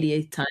for the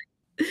 88th time.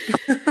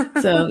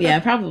 So yeah,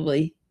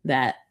 probably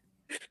that.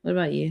 What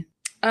about you?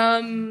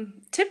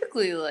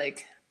 Typically,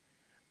 like,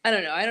 I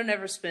don't know. I don't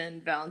ever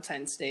spend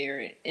Valentine's Day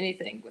or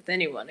anything with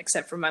anyone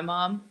except for my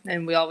mom,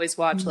 and we always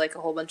watch like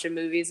a whole bunch of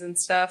movies and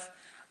stuff.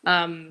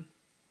 And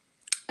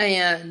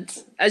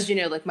as you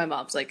know, like my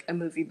mom's like a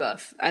movie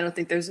buff. I don't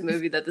think there's a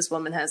movie that this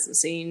woman hasn't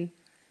seen.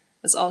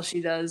 That's all she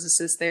does is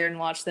sit there and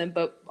watch them.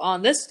 But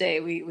on this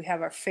day, we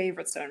have our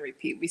favorites on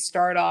repeat. We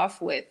start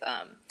off with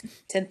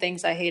 10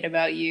 Things I Hate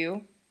About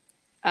You.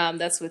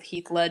 That's with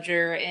Heath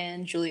Ledger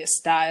and Julia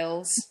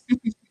Stiles.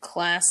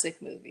 Classic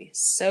movie.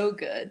 So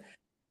good.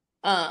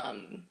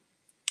 And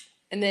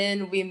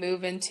then we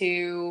move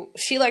into,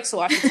 she likes to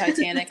watch the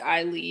Titanic.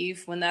 I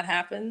leave when that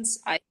happens.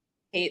 I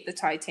hate the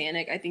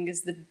Titanic. I think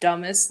it's the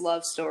dumbest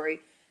love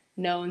story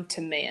known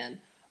to man.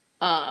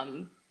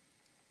 And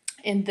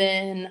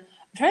then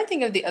I'm trying to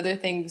think of the other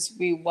things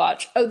we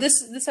watch. Oh,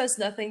 this has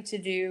nothing to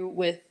do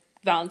with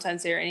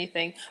Valentine's Day or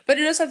anything, but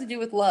it does have to do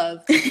with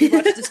love. We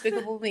watch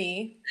Despicable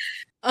Me.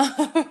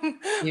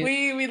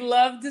 We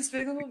love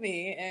Despicable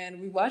Me,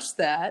 and we watch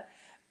that.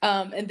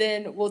 And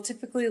then we'll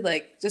typically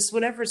like just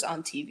whatever's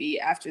on TV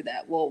after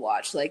that we'll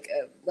watch. Like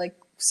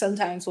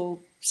sometimes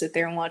we'll sit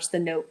there and watch The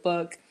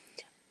Notebook.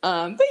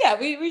 But yeah,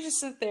 we just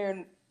sit there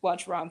and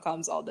watch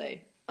rom-coms all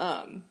day.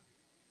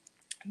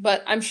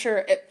 But I'm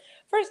sure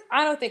first,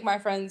 I don't think my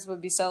friends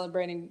would be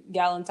celebrating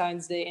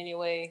Valentine's Day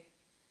anyway.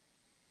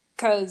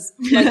 Because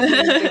like,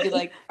 they'd be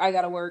like, I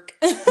gotta work.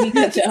 We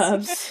got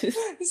jobs.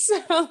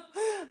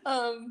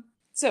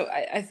 So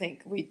I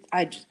think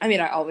I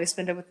always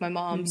spend it with my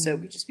mom, so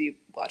we just be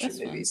watching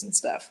movies and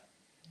stuff.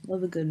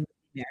 Love a good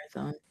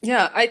marathon.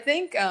 Yeah, I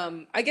think,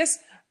 I guess,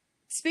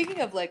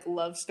 speaking of like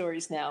love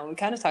stories now, we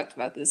kind of talked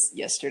about this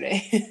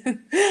yesterday,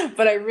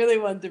 but I really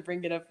wanted to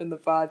bring it up in the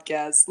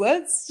podcast.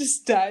 Let's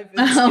just dive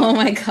into Oh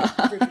my God.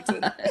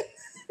 Bridgerton.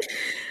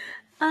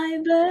 I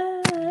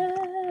bet.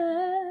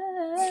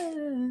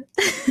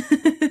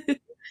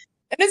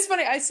 And it's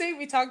funny, I say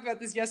we talked about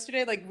this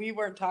yesterday, like we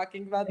weren't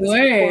talking about this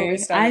before we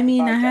started I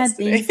mean, I had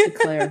today. things to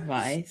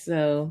clarify.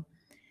 So,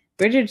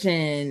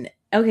 Bridgerton.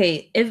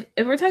 Okay, if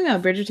we're talking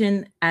about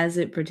Bridgerton as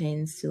it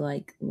pertains to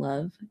like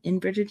love in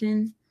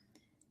Bridgerton,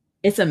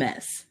 it's a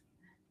mess.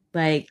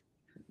 Like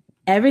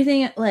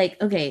everything, like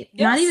okay,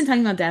 not even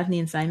talking about Daphne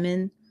and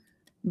Simon,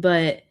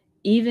 but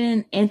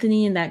even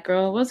Anthony and that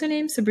girl. What's her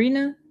name?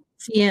 Sienna,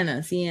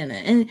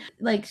 and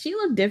like she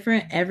looked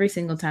different every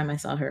single time I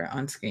saw her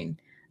on screen.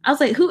 I was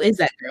like, who is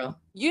that girl?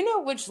 You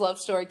know which love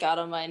story got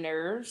on my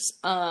nerves?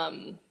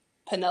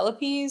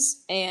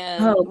 Penelope's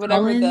and Oh,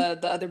 whatever Colin.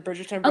 the other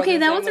Bridgerton Okay, brother's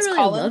that name wasn't was, really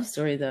a Colin. love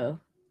story though.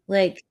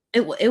 Like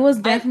it was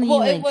I definitely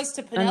well, it like was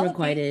to Penelope.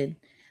 unrequited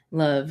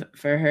love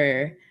for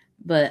her,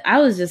 but I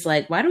was just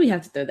like, why do we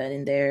have to throw that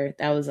in there?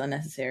 That was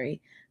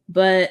unnecessary.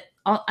 But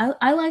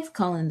I liked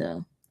Colin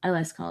though. I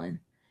liked Colin.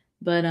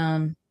 But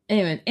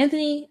anyway,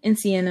 Anthony and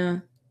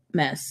Sienna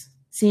mess.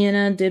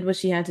 Sienna did what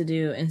she had to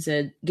do and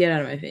said, "Get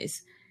out of my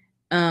face."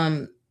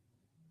 Um,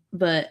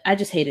 but I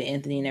just hated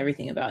Anthony and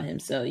everything about him.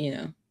 So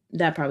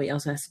that probably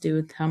also has to do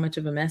with how much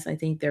of a mess I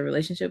think their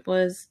relationship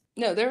was.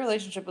 No, their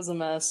relationship was a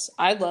mess.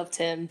 I loved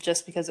him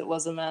just because it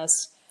was a mess.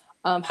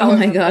 Oh my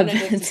However, god,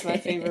 Benedict is my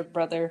Benedict. favorite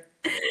brother.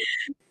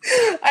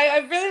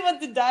 I really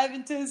want to dive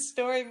into his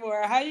story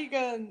more. How you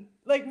going?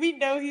 Like, we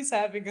know he's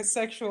having a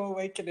sexual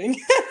awakening.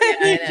 Yeah,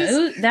 I You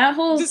know. That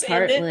whole just end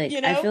part, it, like, you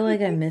I know? feel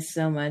like I missed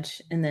so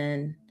much. And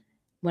then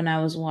when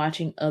I was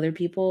watching other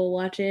people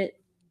watch it,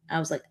 I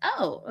was like,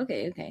 oh,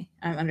 okay, okay.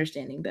 I'm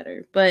understanding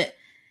better. But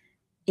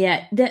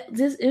yeah, it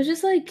was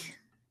just like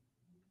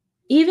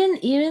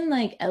even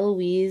like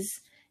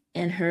Eloise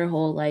and her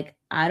whole like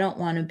I don't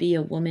want to be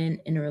a woman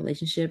in a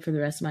relationship for the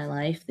rest of my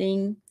life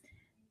thing.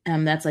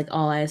 That's like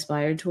all I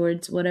aspired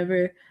towards,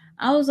 whatever.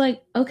 I was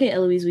like, okay,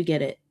 Eloise, we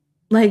get it.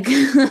 Like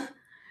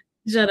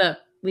shut up.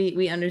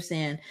 We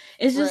understand.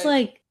 It's just Right.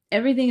 like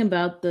everything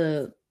about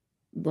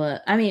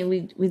but I mean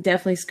we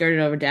definitely skirted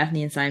over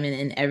Daphne and Simon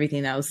and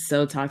everything that was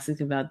so toxic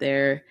about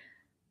their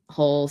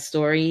whole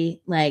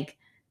story. Like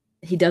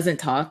he doesn't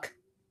talk.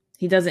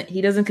 He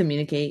doesn't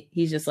communicate.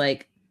 He's just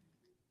like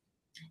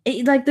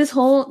like this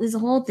whole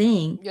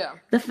thing. Yeah.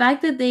 The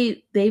fact that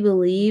they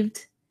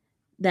believed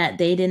that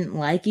they didn't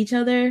like each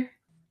other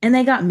and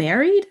they got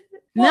married?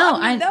 Well, I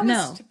No, mean, that was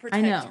no. to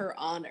I protect know. her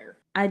honor.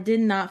 I did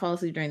not fall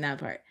asleep during that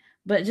part.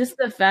 But just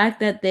the fact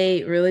that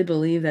they really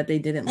believe that they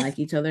didn't like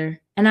each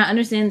other. And I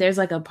understand there's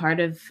like a part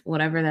of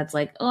whatever that's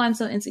like, oh, I'm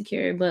so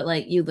insecure, but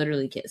like you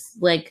literally kiss.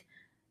 Like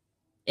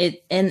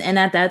it and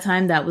at that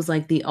time that was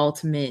like the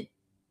ultimate,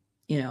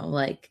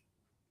 like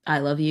I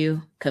love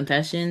you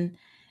confession.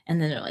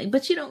 And then they're like,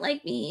 but you don't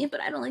like me,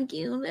 but I don't like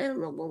you,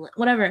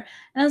 whatever. And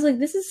I was like,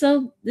 this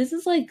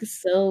is like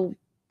so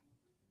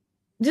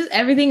just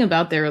everything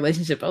about their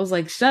relationship. I was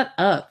like, shut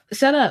up.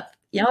 Shut up.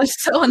 Y'all are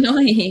so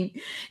annoying.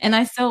 And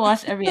I still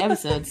watch every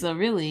episode. So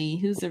really,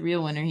 who's the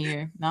real winner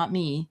here? Not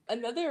me.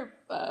 Another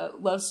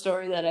love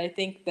story that I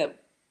think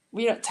that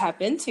we don't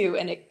tap into,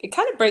 and it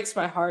kind of breaks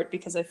my heart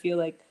because I feel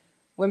like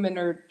women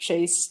are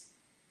chased.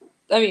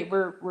 I mean,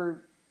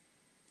 we're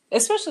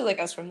especially like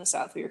us from the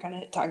South. We were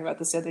kind of talking about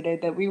this the other day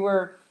that we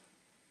were,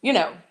 you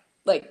know,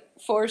 like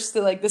forced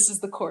to like this is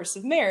the course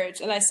of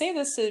marriage. And I say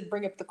this to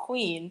bring up the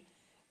Queen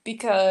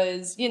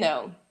because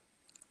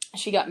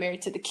she got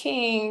married to the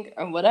king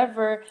or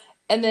whatever,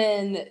 and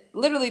then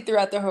literally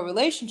throughout their whole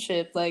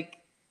relationship, like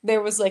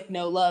there was like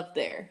no love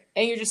there,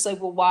 and you're just like,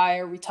 well, why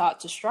are we taught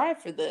to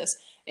strive for this?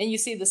 And you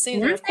see the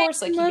scenes, and Weren't of course,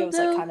 they like in he love goes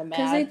like though? kind of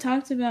Because they mad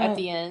talked at about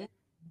the end.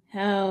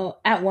 how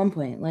at one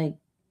point, like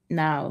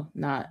now,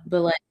 not,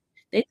 but like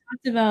they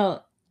talked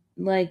about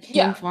like him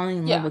Yeah, falling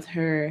in love yeah. with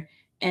her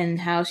and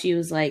how she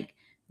was like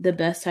the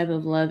best type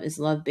of love is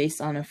love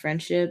based on a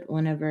friendship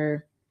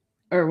whenever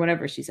or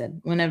whatever she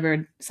said.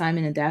 Whenever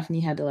Simon and Daphne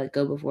had to like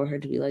go before her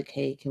to be like,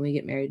 "Hey, can we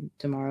get married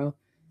tomorrow?"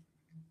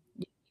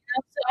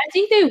 So I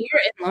think they were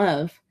in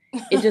love.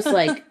 It just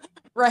like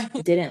Right.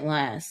 didn't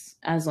last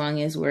as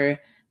long as we're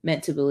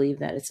meant to believe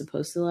that it's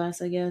supposed to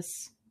last, I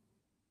guess.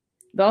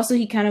 But also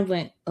he kind of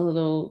went a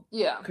little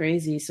Yeah.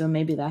 crazy, so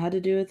maybe that had to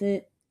do with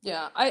it.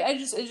 Yeah, I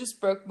just it just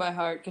broke my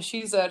heart because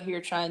she's out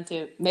here trying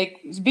to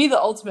be the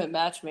ultimate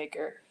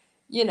matchmaker,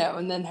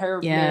 and then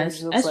her Yeah,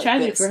 marriage looks that's like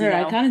tragic for her.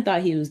 I this. kind of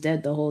thought he was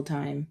dead the whole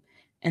time.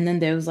 And then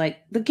there was like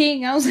the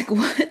king. I was like,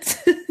 "What?"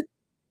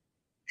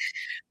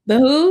 The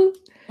who?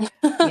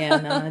 Yeah,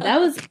 no.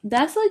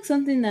 That's like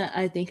something that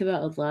I think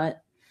about a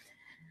lot.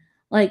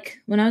 Like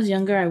when I was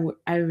younger,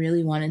 I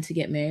really wanted to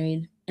get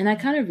married, and I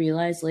kind of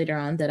realized later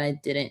on that I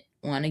didn't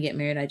want to get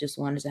married. I just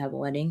wanted to have a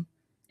wedding,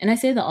 and I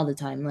say that all the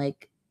time.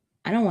 Like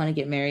I don't want to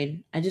get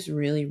married. I just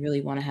really,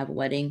 really want to have a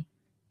wedding,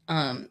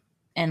 um,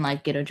 and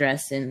like get a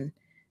dress and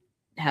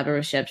have a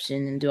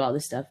reception and do all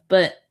this stuff.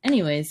 But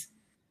anyways,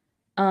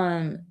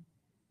 um,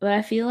 but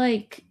I feel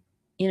like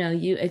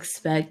you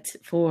expect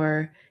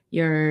for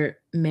your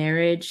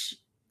marriage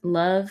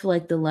love,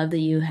 like the love that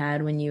you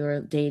had when you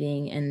were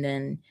dating and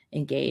then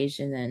engaged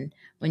and then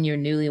when you're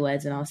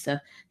newlyweds and all stuff,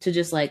 to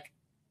just like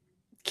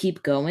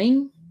keep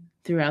going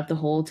throughout the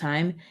whole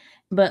time.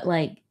 But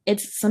like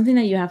it's something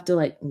that you have to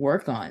like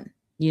work on.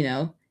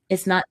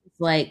 It's not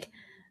like,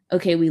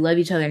 okay, we love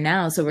each other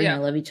now, so we're Yeah.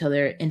 gonna love each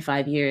other in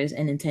 5 years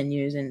and in 10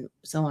 years and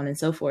so on and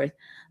so forth.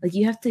 Like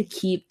you have to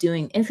keep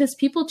doing, and because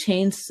people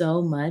change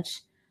so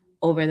much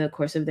over the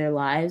course of their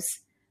lives.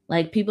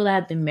 Like people that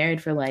have been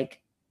married for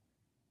like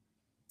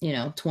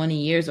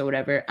 20 years or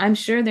whatever, I'm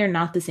sure they're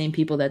not the same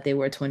people that they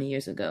were 20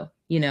 years ago.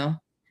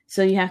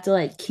 So you have to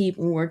like keep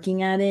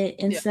working at it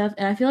and Yeah. stuff.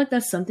 And I feel like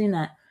that's something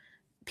that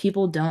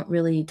people don't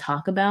really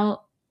talk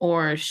about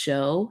or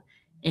show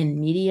in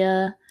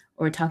media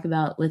or talk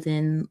about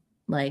within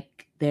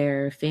like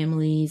their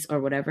families or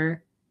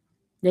whatever,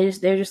 they're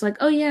just like,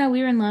 oh yeah,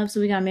 we were in love,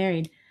 so we got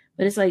married.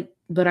 But it's like,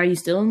 but are you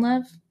still in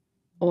love?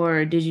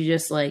 Or did you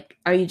just like,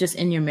 are you just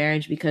in your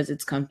marriage because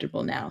it's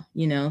comfortable now?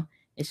 You know,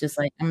 it's just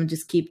like, I'm gonna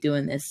just keep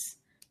doing this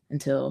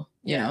until,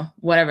 you Yeah. know,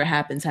 whatever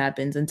happens,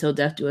 happens until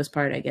death do us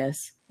part, I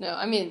guess. No,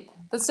 I mean,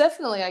 that's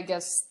definitely, I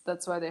guess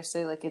that's why they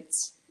say like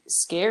it's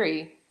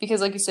scary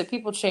because like you said,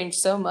 people change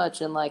so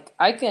much and like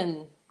I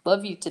can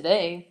love you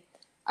today.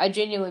 I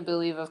genuinely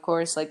believe, of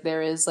course, like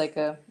there is like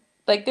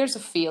there's a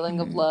feeling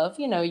of Mm. love,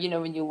 you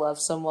know when you love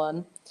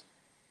someone.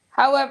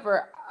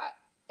 However,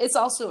 it's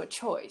also a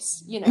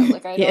choice,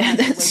 like I don't Yeah, have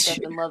to that's wake up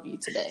true. and love you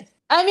today.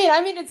 I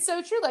mean, it's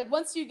so true. Like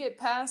once you get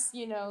past,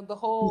 the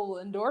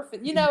whole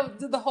endorphin,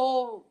 the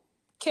whole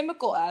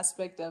chemical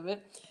aspect of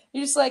it,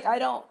 you're just like, I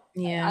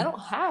Yeah, don't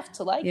have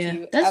to like yeah,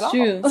 you at that's all.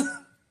 true.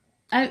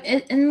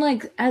 And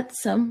like at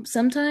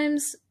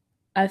sometimes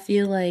I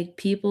feel like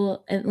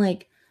people and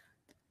like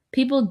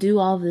people do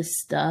all this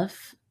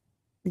stuff,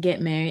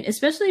 get married,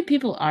 especially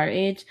people our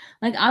age.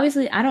 Like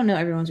obviously I don't know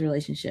everyone's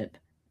relationship,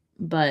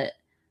 but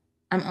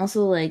I'm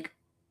also like,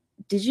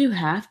 did you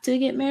have to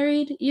get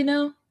married, you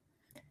know?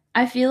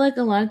 I feel like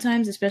a lot of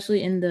times,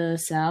 especially in the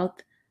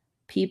South,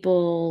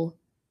 people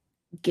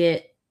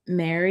get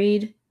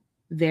married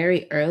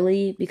very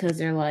early because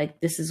they're like,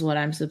 this is what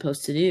I'm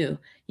supposed to do.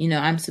 You know,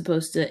 I'm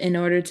supposed to, in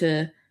order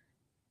to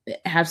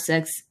have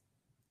sex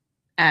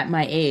at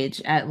my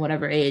age, at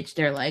whatever age,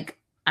 they're like,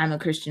 I'm a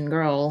Christian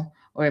girl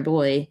or a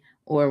boy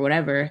or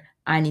whatever.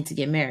 I need to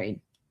get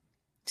married.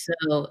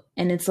 So,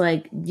 and it's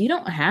like, you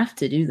don't have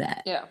to do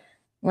that. Yeah.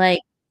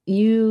 Like,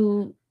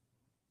 you,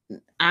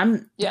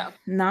 I'm Yeah.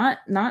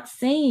 not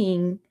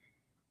saying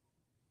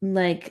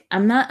like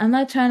I'm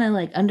not trying to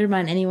like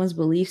undermine anyone's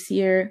beliefs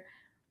here,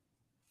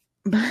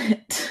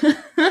 but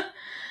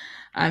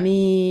I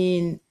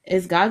mean,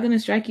 is God gonna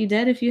strike you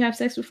dead if you have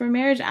sex before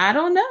marriage? I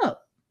don't know.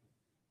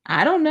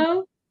 I don't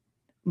know.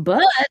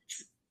 But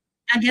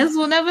I guess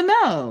we'll never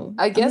know.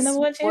 I I'm the number guess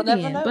one we'll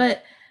never champion. know.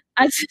 But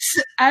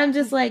I'm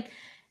just like,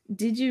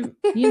 did you,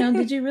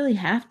 did you really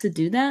have to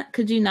do that?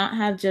 Could you not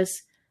have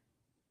just,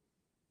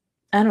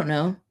 I don't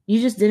know. You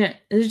just didn't.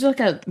 There's like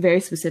a very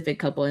specific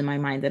couple in my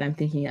mind that I'm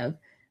thinking of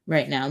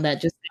right now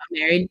that just got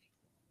married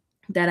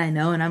that I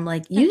know. And I'm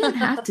like, you didn't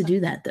have to do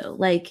that though.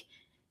 Like,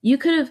 you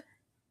could have.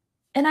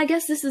 And I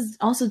guess this is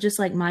also just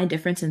like my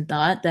difference in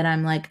thought that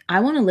I'm like, I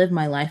want to live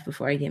my life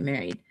before I get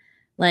married.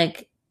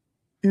 Like,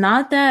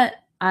 not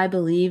that I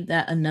believe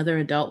that another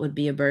adult would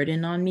be a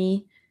burden on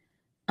me.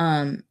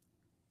 Um,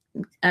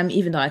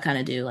 even though I kind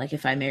of do. Like,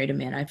 if I married a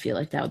man, I feel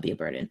like that would be a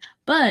burden.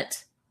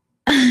 But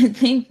I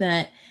think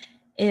that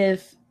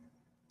if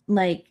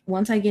like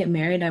once I get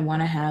married, I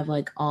want to have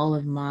like all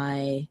of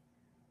my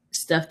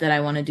stuff that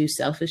I want to do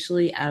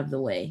selfishly out of the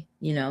way,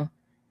 you know?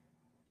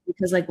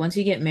 Because like once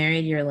you get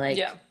married, you're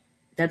Yeah. like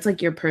that's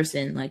like your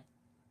person. Like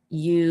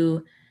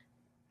you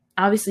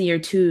obviously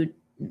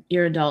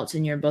you're adults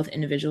and you're both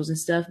individuals and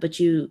stuff, but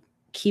you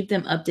keep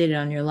them updated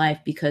on your life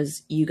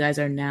because you guys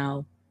are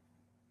now,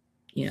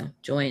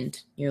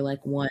 joined. You're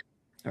like one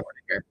or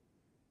whatever.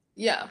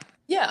 Yeah.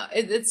 Yeah.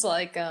 It's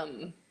like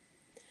I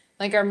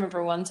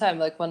remember one time,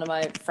 like one of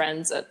my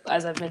friends,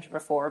 as I've mentioned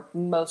before,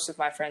 most of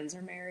my friends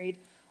are married.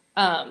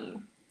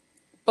 Um,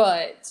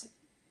 but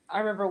I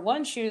remember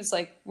one, she was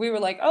like, we were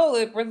like,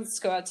 oh, let's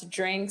go out to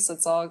drinks.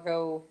 Let's all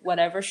go,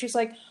 whatever. She's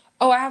like,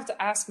 oh, I have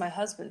to ask my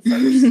husband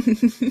first.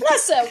 And I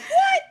said,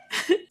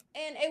 what?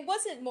 And it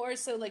wasn't more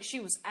so like she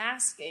was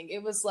asking.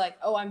 It was like,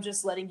 oh, I'm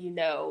just letting you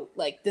know,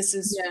 like, this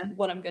is Yeah.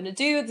 what I'm going to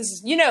do. This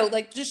is,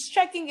 like just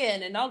checking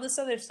in and all this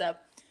other stuff.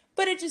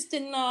 But it just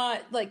did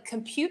not like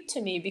compute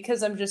to me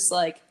because I'm just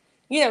like,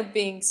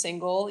 being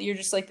single, you're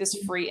just like this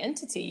free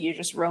entity. You're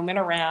just roaming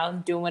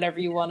around, doing whatever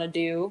you want to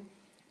do,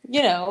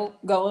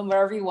 going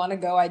wherever you want to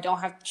go. I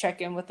don't have to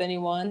check in with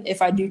anyone.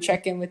 If I do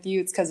check in with you,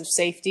 it's because of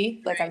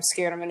safety. Like I'm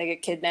scared I'm going to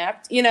get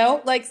kidnapped,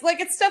 like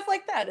it's stuff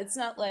like that. It's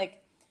not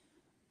like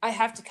I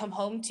have to come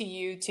home to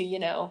you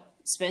to,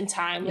 spend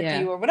time with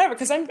Yeah. you or whatever,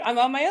 because I'm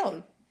on my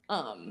own.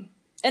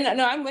 And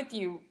no, I'm with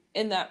you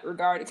in that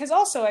regard. Because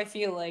also I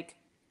feel like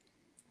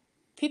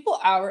people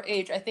our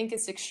age, I think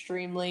it's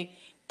extremely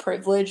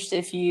privileged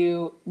if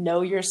you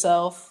know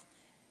yourself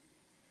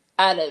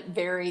at a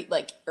very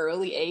like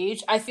early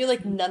age. I feel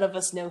like none of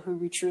us know who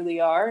we truly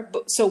are,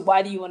 but so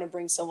why do you want to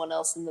bring someone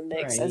else in the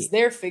mix as Right.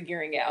 they're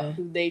figuring out Yeah.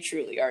 who they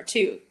truly are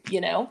too?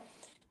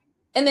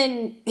 And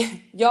then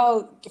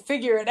y'all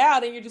figure it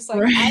out and you're just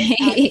like, I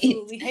Right.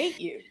 absolutely hate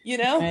you.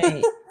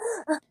 Right.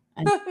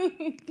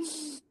 I,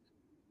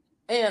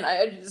 And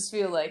I just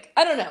feel like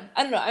I don't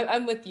know.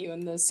 I'm with you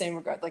in the same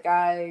regard. Like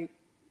I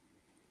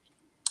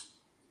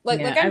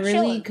I'm really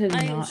chilling. could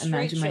I am not straight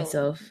imagine chilling.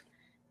 myself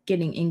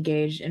getting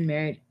engaged and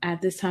married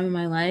at this time of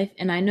my life.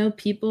 And I know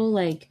people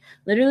like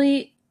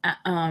literally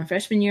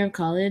freshman year of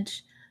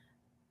college,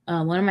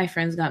 one of my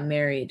friends got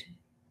married.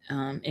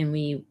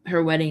 And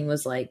her wedding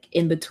was like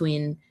in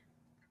between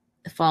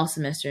the fall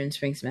semester and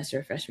spring semester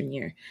of freshman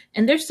year.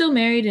 And they're still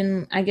married.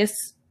 And I guess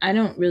I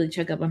don't really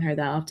check up on her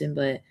that often,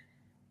 but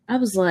I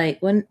was like,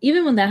 when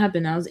that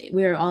happened,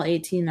 we were all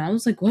 18. I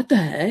was like, what the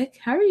heck?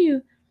 How are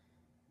you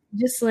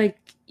just like,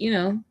 I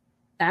don't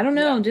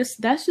Yeah. know,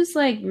 just that's just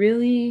like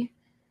really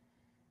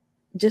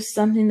just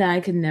something that I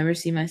could never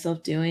see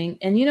myself doing.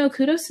 And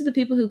kudos to the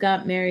people who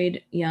got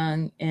married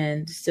young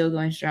and still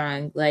going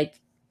strong. Like,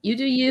 you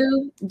do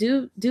you,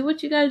 do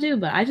what you got to do,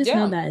 but I just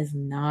know Yeah. that is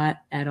not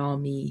at all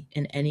me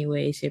in any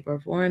way, shape or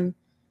form.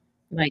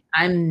 Like,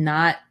 I'm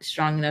not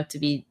strong enough to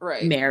be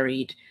Right.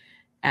 married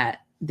at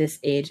this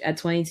age, at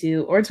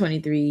 22 or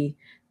 23,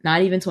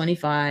 not even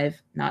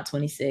 25, not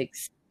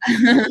 26.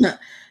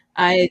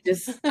 I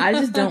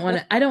just don't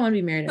want to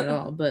be married at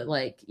all, but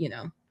like,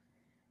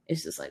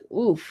 it's just like,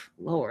 oof,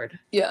 Lord.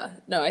 Yeah.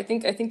 No, I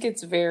think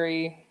it's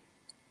very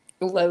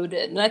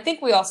loaded. And I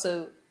think we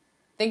also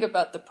think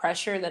about the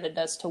pressure that it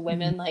does to Mhm.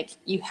 women. Like,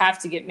 you have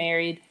to get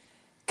married.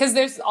 Because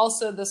there's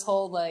also this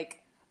whole,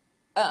 like,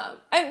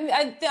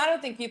 I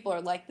don't think people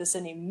are like this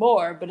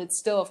anymore, but it's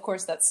still, of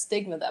course, that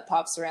stigma that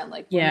pops around.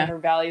 Like, women Yeah. are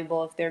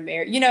valuable if they're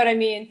married. You know what I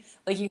mean?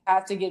 Like, you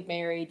have to get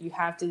married, you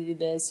have to do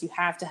this, you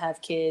have to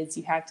have kids,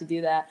 you have to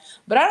do that.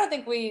 But I don't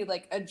think we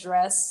like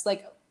address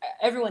like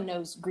everyone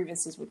knows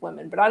grievances with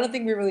women, but I don't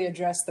think we really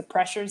address the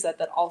pressures that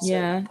also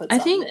Yeah. puts I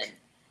on men. think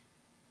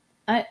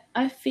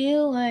I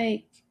feel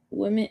like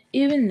women,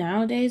 even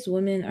nowadays,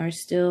 women are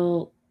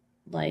still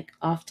like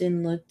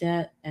often looked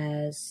at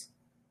as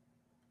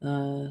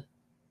uh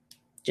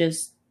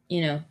just,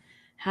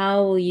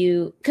 how will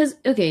you, cuz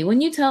okay,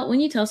 when you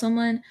tell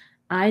someone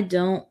I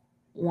don't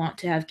want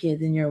to have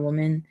kids and you're a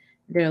woman,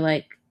 they're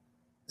like,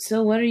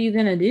 "So what are you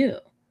going to do?"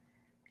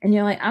 And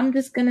you're like, "I'm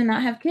just going to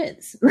not have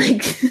kids."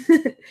 Like,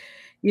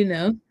 you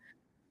know,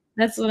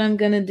 that's what I'm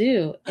going to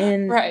do.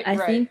 And Right, I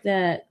right. think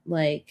that,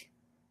 like,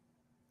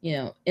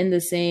 in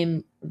the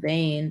same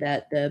vein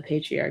that the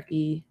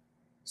patriarchy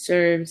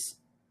serves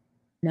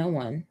no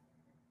one,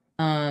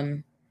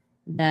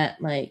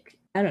 that, like,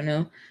 I don't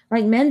know,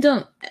 like, men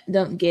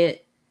don't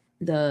get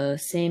the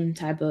same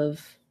type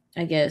of,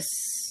 I guess,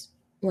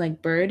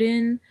 like,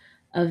 burden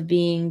of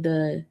being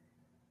the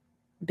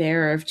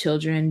bearer of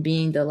children,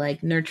 being the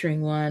like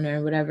nurturing one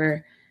or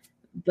whatever.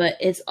 But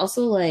it's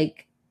also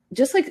like,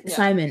 just like Yeah.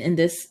 Simon in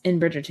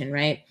Bridgerton,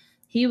 right?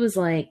 He was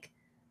like,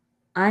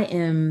 I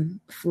am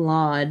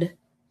flawed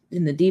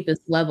in the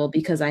deepest level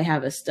because I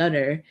have a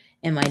stutter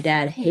and my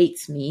dad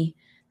hates me.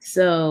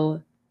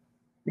 So,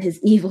 his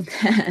evil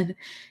dad.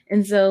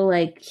 And so,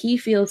 like, he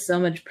feels so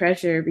much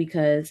pressure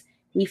because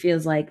he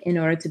feels like in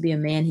order to be a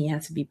man, he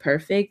has to be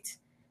perfect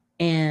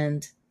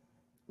and,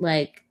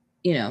 like,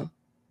 you know,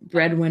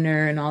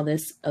 breadwinner and all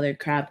this other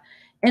crap.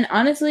 And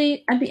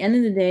honestly, at the end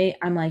of the day,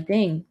 I'm like,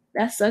 dang,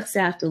 that sucks to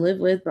have to live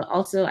with, but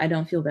also I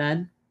don't feel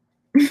bad.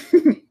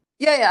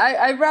 Yeah, yeah.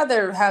 I'd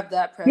rather have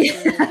that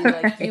pressure than be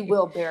like, you Right.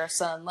 will bear a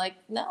son. Like,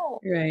 no.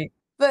 Right.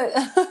 But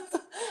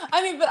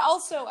I mean, but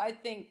also I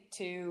think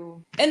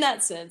too, in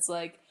that sense,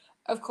 like,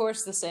 of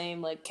course, the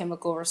same like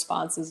chemical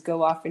responses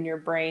go off in your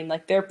brain.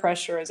 Like, their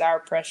pressure is our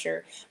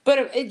pressure.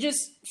 But it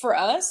just, for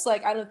us,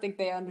 like, I don't think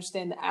they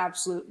understand the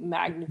absolute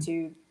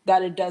magnitude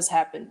that it does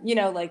happen. You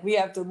know, like, we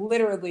have to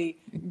literally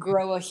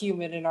grow a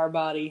human in our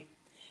body.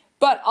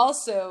 But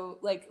also,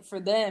 like, for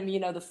them,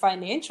 the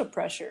financial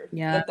pressure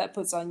Yeah. that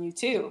puts on you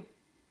too.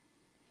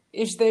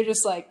 If they're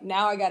just like,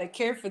 now I got to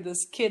care for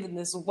this kid and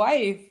this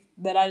wife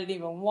that I didn't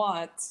even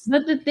want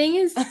But the thing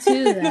is, too,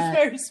 in the that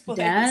first place.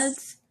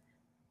 dads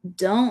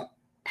don't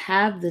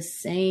have the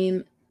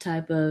same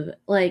type of,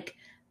 like,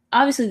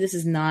 obviously this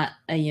is not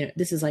a,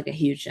 this is like a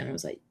huge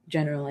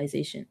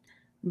generalization,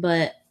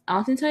 but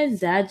oftentimes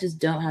dads just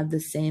don't have the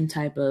same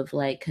type of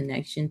like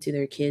connection to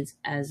their kids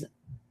as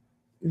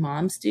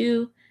moms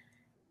do.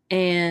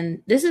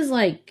 And this is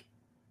like,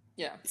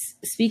 Yeah.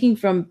 speaking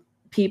from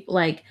people,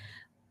 like,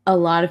 a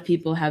lot of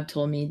people have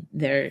told me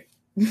their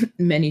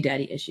many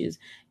daddy issues,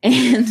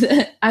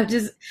 and I've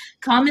just,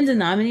 common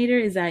denominator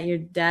is that your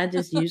dad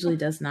just usually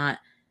does not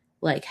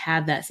like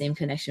have that same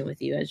connection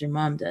with you as your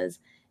mom does.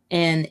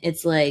 And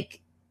it's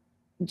like,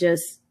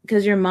 just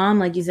because your mom,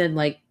 like you said,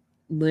 like,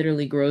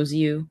 literally grows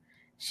you.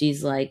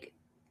 She's like,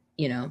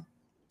 you know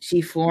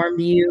she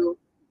formed you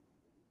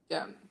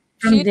Yeah.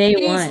 from day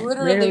She's one,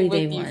 literally literally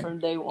day with you one. from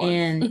day one.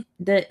 And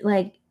that,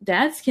 like,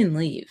 dads can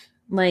leave,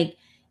 like,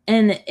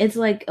 and it's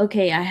like,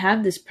 okay, I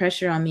have this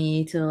pressure on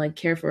me to like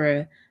care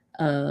for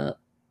uh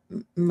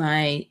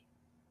my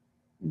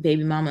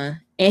baby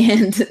mama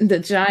and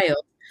the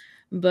child,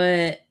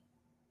 but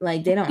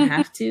like, they don't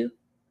have to,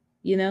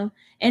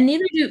 and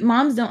neither do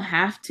moms, don't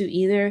have to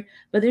either,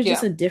 but there's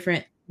just Yeah. a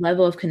different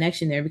level of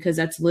connection there because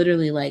that's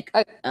literally like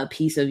I, a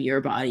piece of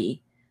your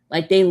body.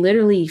 Like,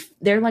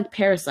 they're like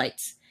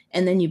parasites,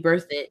 and then you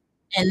birth it,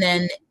 and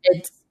then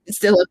it's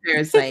still a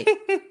parasite.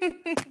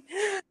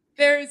 It's,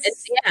 there's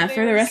yeah,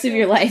 for the there's rest of still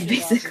your life,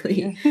 pressure off of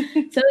basically. you.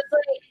 So it's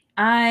like,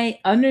 I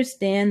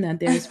understand that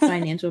there's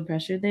financial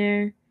pressure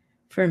there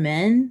for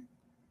men,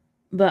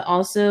 but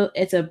also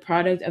it's a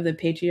product of the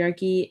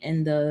patriarchy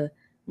and the,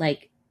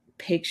 like,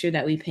 picture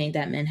that we paint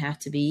that men have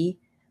to be.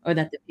 or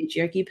that the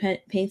patriarchy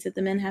paints that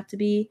the men have to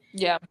be,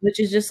 Yeah. which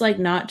is just like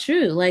not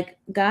true. Like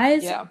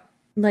guys, Yeah.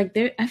 like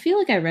there, I feel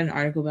like I read an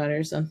article about it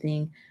or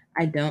something.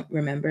 I don't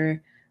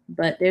remember,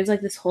 but there's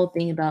like this whole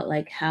thing about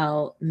like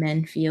how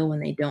men feel when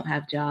they don't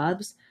have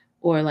jobs,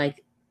 or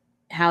like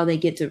how they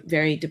get to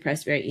very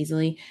depressed very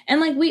easily.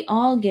 And like we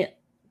all get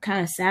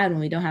kind of sad when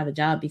we don't have a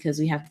job because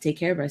we have to take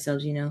care of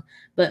ourselves, you know.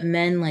 But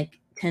men like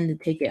tend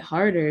to take it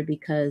harder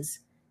because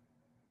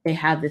they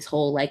have this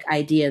whole like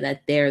idea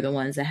that they're the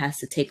ones that has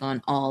to take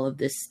on all of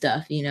this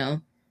stuff, you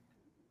know.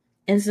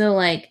 And so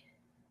like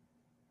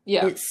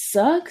Yeah. it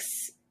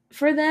sucks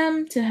for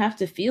them to have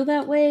to feel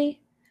that way.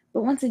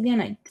 But once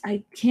again,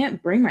 I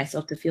can't bring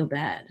myself to feel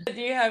bad.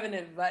 Do you have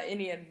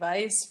any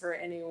advice for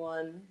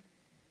anyone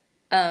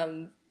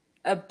um,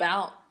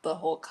 about the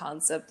whole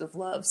concept of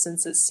love,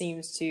 since it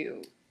seems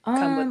to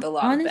come with a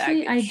lot of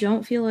Honestly, I baggage?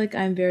 don't feel like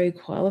I'm very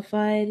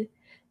qualified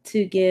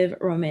to give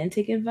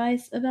romantic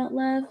advice about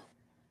love,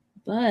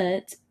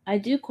 but I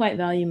do quite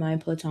value my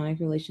platonic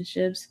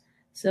relationships.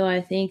 So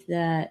I think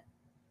that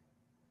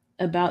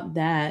about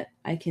that,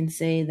 I can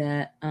say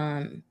that,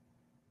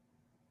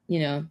 you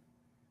know,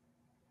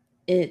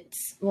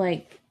 it's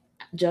like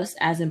just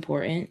as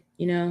important,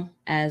 you know,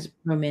 as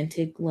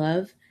romantic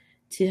love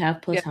to have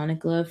Yeah.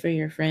 platonic love for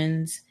your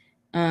friends,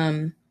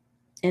 um,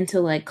 and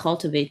to like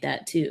cultivate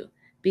that too.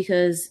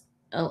 Because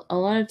a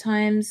lot of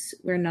times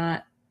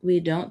we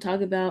don't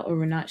talk about, or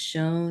we're not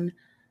shown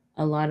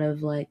a lot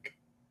of like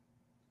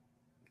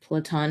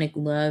platonic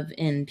love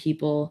in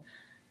people,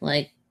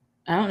 like,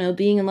 I don't know,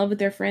 being in love with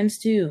their friends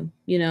too,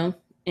 you know?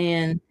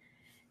 And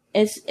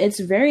it's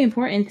very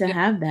important to Yeah.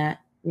 have that,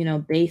 you know,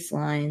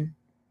 baseline,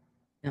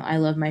 you know, I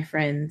love my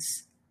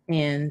friends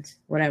and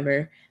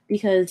whatever,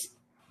 because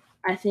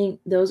I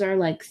think those are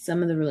like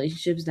some of the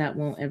relationships that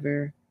won't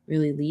ever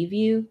really leave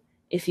you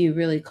if you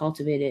really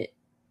cultivate it,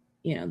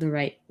 you know, the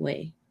right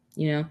way,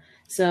 you know?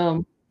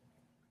 So,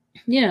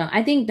 you know,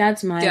 I think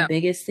that's my Yeah.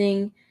 biggest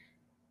thing,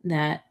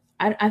 that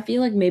I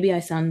feel like maybe I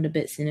sounded a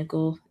bit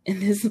cynical in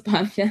this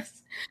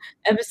podcast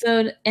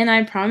episode. And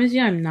I promise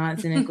you, I'm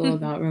not cynical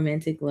about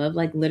romantic love.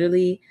 Like,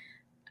 literally,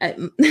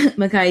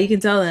 Makai, you can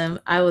tell them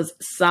I was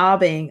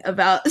sobbing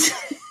about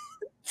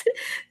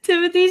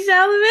Timothy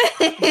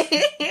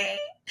Chalamet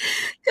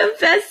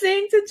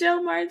confessing to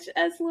Joe March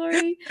as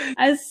Lori.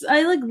 I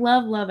like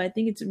love. I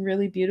think it's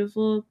really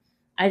beautiful.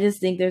 I just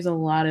think there's a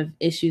lot of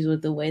issues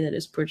with the way that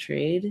it's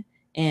portrayed,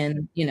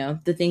 and you know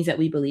the things that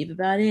we believe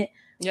about it.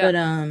 Yeah.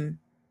 But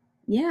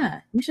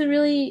yeah, you should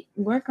really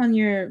work on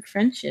your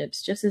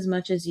friendships just as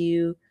much as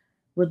you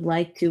would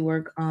like to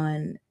work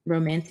on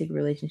romantic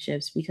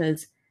relationships,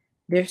 because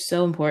they're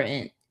so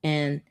important.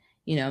 And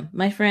you know,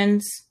 my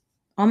friends,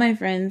 all my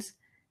friends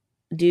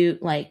do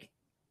like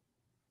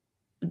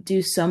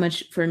do so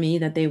much for me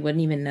that they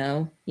wouldn't even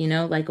know, you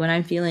know? Like when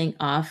I'm feeling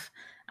off,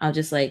 I'll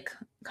just like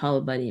call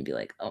a buddy and be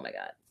like, "Oh my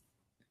god,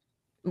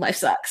 life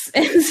sucks."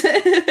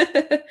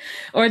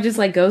 Or just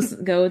like go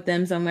with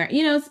them somewhere.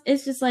 You know,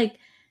 it's just like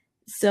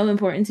so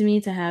important to me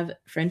to have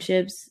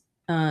friendships,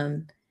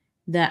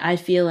 that I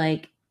feel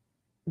like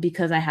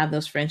because I have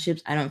those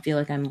friendships, I don't feel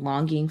like I'm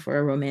longing for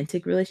a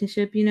romantic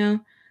relationship, you know?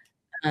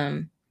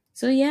 Um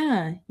so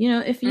yeah, you know,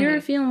 if you're Hmm.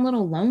 feeling a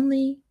little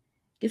lonely,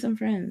 get some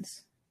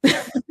friends.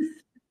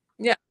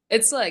 Yeah.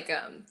 It's like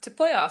to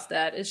play off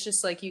that, it's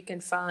just like you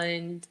can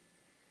find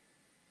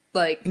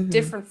like Mhm.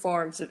 different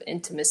forms of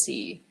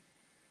intimacy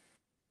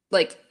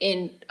like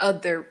in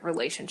other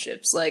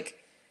relationships. Like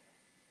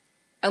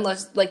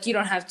unless like you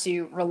don't have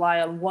to rely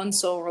on one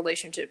sole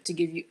relationship to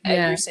give you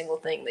every Yeah. single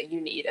thing that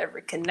you need,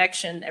 every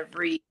connection,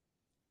 every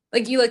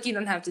like you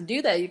don't have to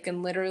do that. You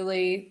can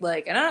literally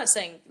like, and I'm not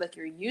saying like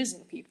you're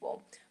using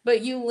people,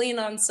 but you lean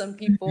on some Mhm.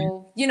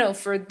 people,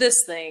 for this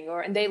thing, or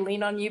and they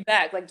lean on you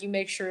back. Like you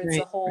make sure it's a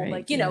Right, whole, right,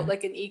 like yeah.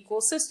 like an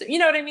equal system. You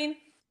know what I mean?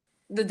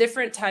 The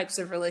different types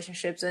of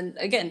relationships, and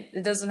again,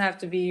 it doesn't have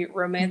to be Mhm.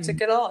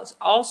 romantic at all. It's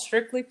all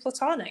strictly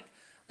platonic.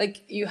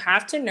 Like you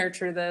have to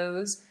nurture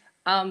those,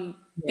 Yeah,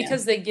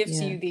 because they give to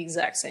yeah. you the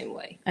exact same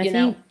way. I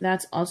think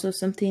that's also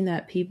something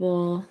that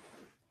people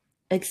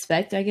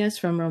expect, I guess,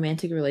 from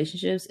romantic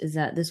relationships, is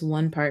that this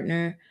one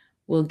partner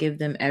will give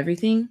them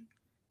everything.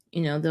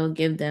 You know, they'll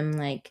give them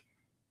like,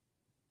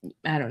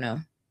 I don't know.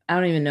 I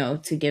don't even know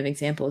to give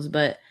examples,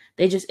 but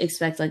they just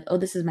expect like, oh,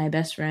 this is my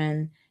best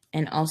friend,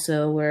 and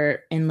also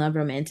we're in love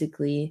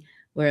romantically.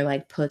 We're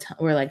like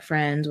we're like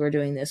friends. We're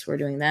doing this. We're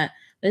doing that.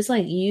 But it's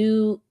like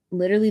you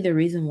literally, the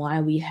reason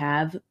why we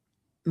have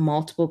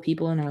multiple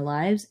people in our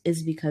lives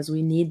is because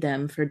we need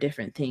them for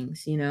different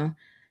things, you know?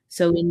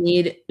 So we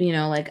need, you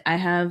know, like I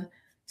have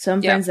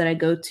some Yeah, friends that I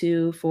go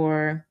to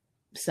for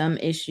some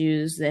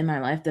issues in my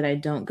life that I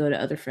don't go to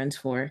other friends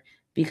for,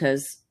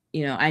 because,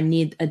 you know, I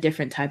need a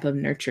different type of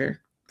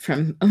nurture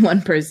from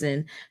one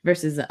person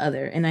versus the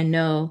other. And I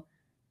know,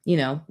 you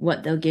know,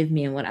 what they'll give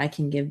me and what I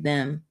can give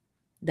them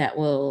that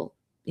will,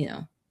 you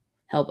know,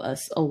 help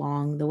us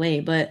along the way.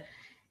 But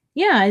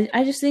yeah,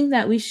 I just think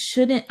that we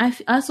shouldn't. I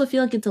also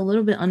feel like it's a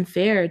little bit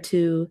unfair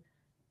to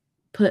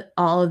put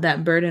all of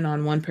that burden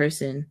on one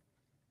person.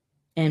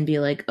 and be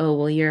like, oh,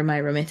 well, you're my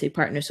romantic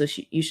partner, so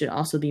you should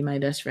also be my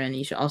best friend.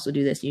 You should also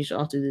do this. You should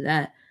also do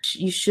that.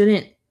 You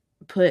shouldn't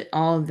put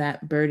all of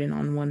that burden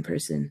on one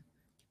person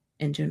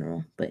in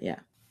general. But yeah.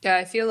 Yeah,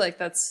 I feel like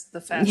that's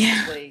the fastest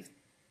Yeah. way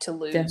to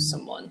lose Definitely.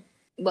 someone.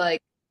 Like,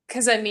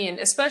 because I mean,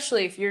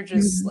 especially if you're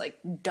just Mhm. like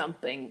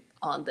dumping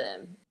on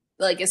them,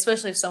 like,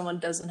 especially if someone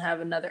doesn't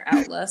have another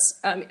outlets,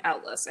 I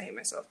hate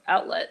myself,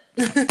 outlet.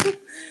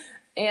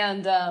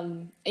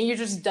 And you're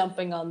just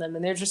dumping on them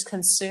and they're just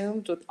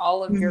consumed with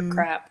all of your Mhm.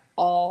 crap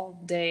all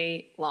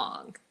day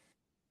long.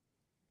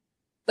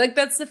 Like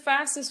that's the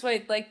fastest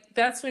way. Like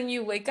that's when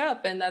you wake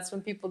up and that's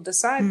when people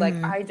decide like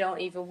Mhm. I don't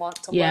even want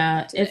to love you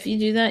Yeah, if today. you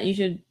do that, you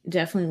should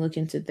definitely look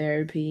into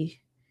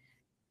therapy,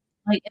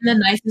 like in the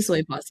nicest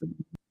way possible.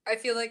 I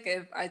feel like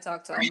if I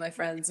talk to all my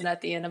friends and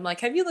at the end I'm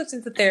like, "Have you looked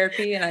into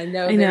therapy?" And I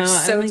know I they're know.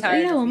 I'm so like, oh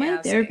tired yeah, of well, me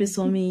my therapist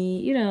asking. told me,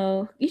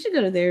 you should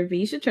go to therapy.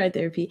 You should try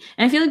therapy.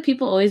 And I feel like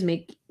people always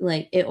make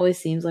like it always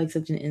seems like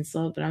such an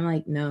insult, but I'm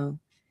like, no.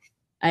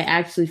 I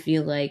actually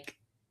feel like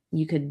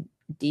you could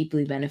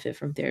deeply benefit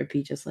from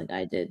therapy just like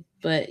I did.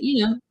 But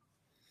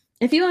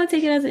if you want to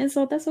take it as an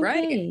insult, that's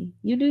Right. okay.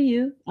 You do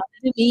you. I'll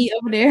do me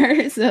over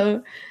there.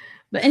 So,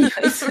 but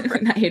anyways, we're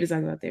Right. not here to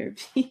talk about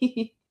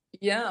therapy.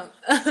 Yeah.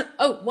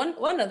 Oh,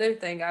 one other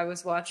thing. I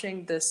was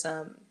watching this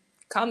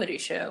comedy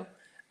show,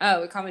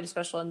 a comedy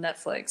special on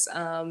Netflix.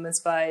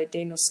 It's by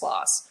Daniel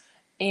Sloss,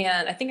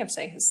 and I think I'm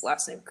saying his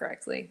last name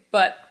correctly,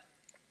 but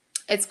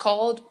it's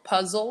called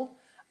Puzzle.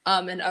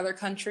 In other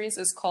countries,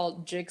 it's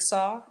called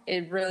Jigsaw.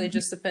 It really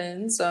just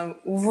depends on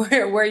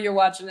where you're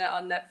watching it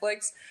on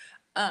Netflix.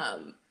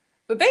 Um,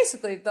 but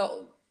basically,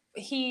 though,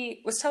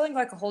 he was telling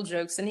like a whole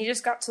jokes, and he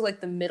just got to like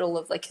the middle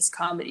of like his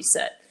comedy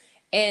set,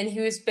 and he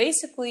was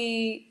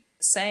basically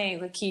saying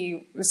like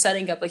he was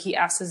setting up like he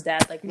asked his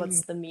dad like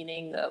what's the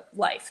meaning of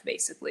life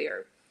basically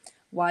or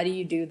why do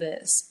you do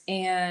this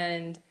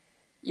and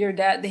your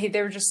dad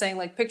they were just saying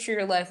like picture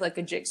your life like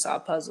a jigsaw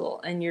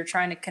puzzle and you're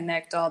trying to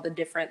connect all the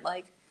different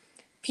like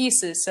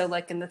pieces so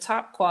like in the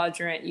top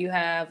quadrant you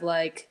have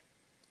like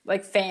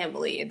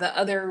family the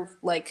other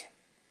like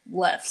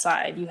left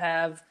side you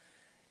have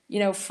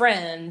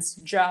friends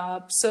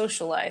job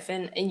social life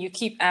and you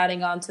keep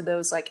adding on to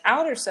those like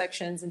outer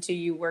sections until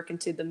you work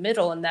into the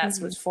middle and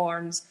that's what Mhm.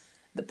 forms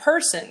the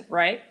person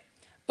right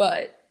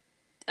but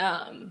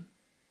um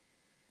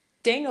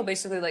Daniel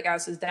basically like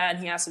asked his dad,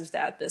 and he asked his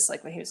dad this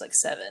like when he was like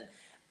 7,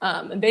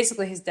 and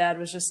basically his dad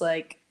was just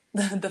like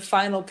the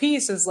final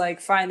piece is like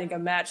finding a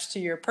match to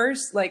your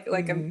person,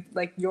 Mhm.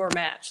 like your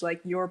match,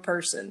 like your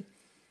person.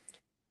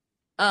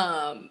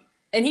 Um,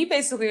 and he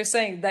basically was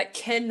saying that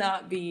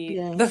cannot be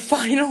Yeah. the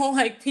final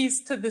like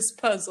piece to this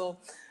puzzle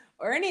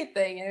or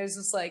anything. And it was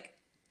just like,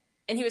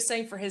 and he was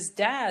saying for his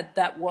dad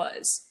that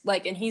was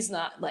like, and he's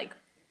not like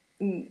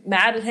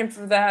mad at him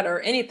for that or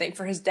anything.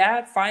 For his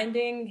dad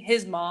finding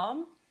his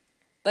mom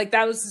like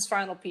that was his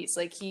final piece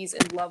like he's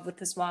in love with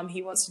his mom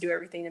he wants to do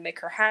everything to make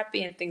her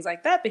happy and things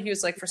like that but he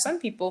was like for some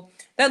people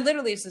that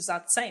literally is just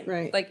not the same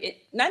Right. like it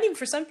not even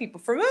for some people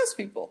for most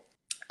people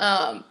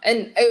and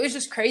it was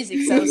just crazy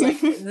because I was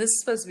like this is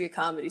supposed to be a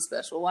comedy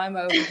special why am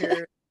I over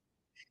here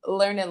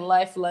learning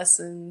life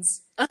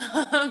lessons but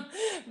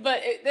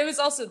it was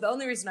also the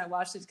only reason I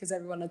watched it because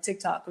everyone on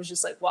TikTok was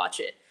just like watch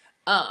it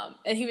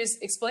and he was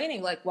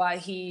explaining like why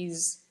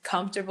he's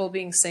comfortable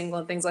being single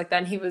and things like that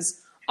and he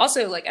was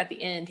also like at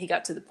the end he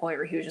got to the point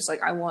where he was just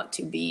like I want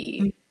to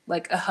be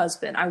like a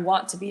husband I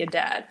want to be a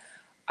dad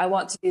I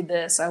want to do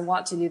this I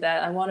want to do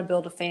that I want to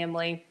build a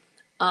family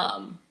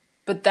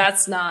but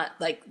that's not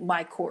like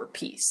my core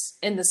piece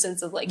in the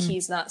sense of like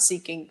he's not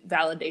seeking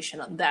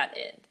validation on that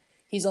end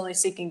he's only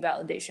seeking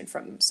validation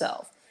from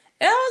himself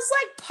and I was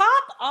like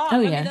pop off Oh I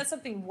mean yeah. that's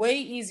something way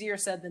easier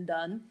said than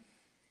done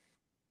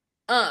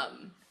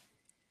um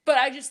but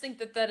I just think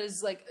that that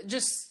is like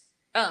just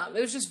it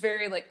was just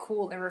very like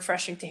cool and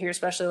refreshing to hear,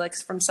 especially like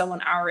from someone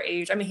our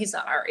age. I mean, he's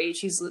not our age;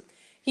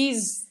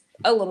 he's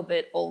a little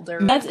bit older.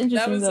 That's That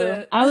interesting was though.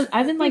 it.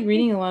 I've been like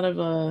reading a lot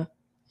of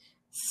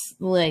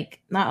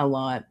like not a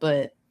lot,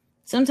 but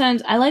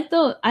sometimes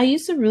I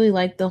used to really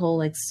like the whole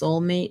like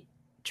soulmate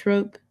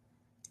trope,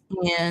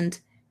 and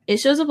it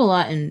shows up a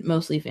lot in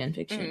mostly fan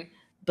fiction. Mhm.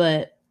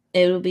 But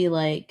it'll be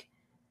like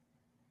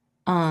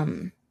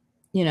um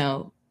you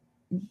know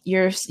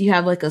you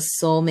have like a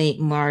soulmate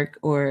mark,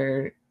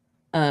 or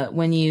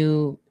when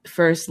you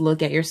first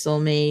look at your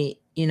soulmate,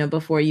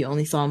 before you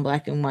only saw in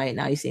black and white,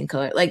 now you see in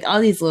color, like all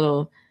these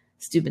little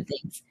stupid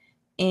things.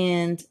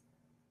 And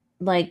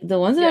like the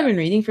ones that I've Yeah. been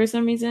reading, for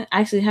some reason, I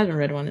actually haven't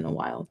read one in a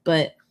while,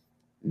 but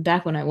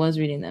back when I was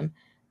reading them,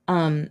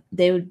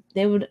 they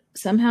would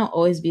somehow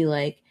always be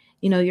like,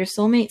 your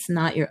soulmate's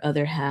not your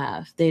other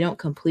half. They don't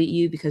complete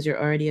you because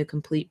you're already a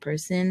complete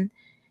person.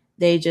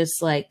 They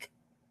just like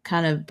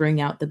kind of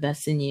bring out the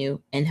best in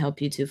you and help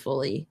you to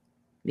fully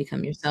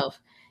become yourself.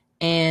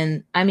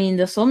 And I mean,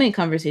 the soulmate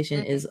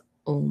conversation Mhm. is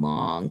a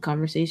long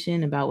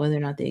conversation about whether or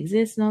not they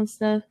exist and all that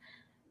stuff.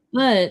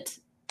 But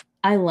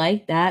I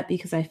like that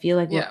because I feel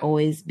like we're Yeah.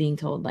 always being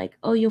told like,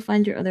 oh, you'll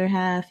find your other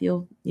half,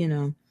 you'll,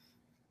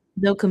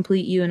 they'll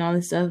complete you and all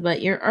this stuff,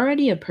 but you're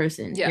already a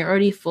person. Yeah. You're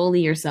already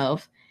fully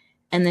yourself.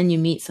 And then you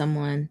meet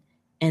someone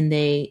and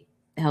they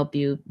help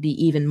you be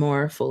even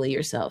more fully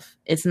yourself.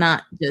 It's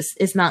not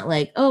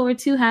like, oh, we're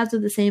two halves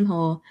of the same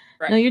whole.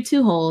 No, Right. you're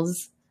two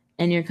wholes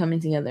and you're coming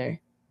together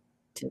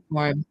to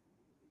form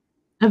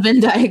a Venn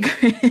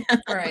diagram.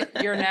 Right.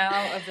 You're now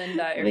a Venn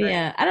But diagram.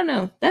 yeah, I don't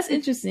know. That's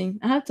interesting.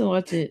 I have to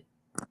watch it.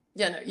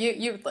 Yeah, no,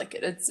 you would like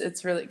it.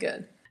 It's really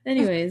good.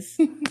 Anyways,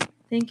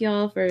 thank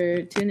y'all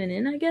for tuning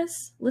in, I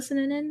guess.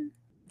 Listening in.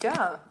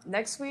 Yeah.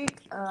 Next week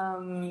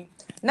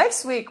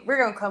we're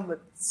gonna come with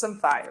some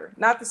fire.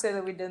 Not to say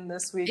that we didn't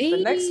this week,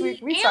 but next week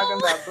we talking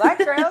about Black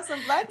girls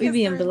and Black We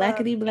be in history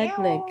blackety month. black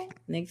black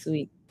next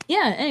week.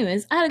 Yeah,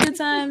 anyways, I had a good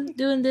time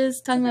doing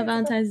this, talking about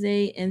Valentine's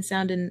Day and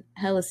sounding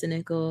hella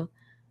cynical.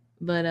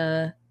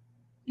 But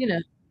you know,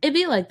 it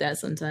be like that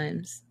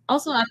sometimes.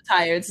 Also, I'm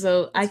tired,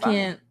 so I It's fine.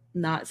 can't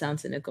not sound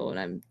cynical when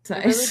I'm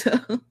tired. Really?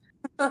 So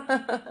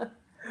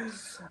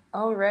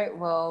All right.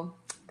 Well,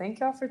 thank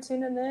y'all for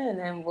tuning in,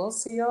 and we'll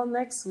see y'all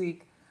next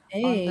week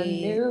on the hey,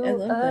 I new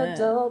love that.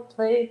 adult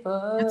That's a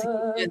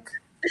playbook.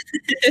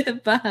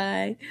 good.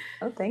 Bye.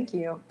 Oh, thank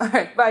you. All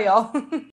right. Bye, y'all.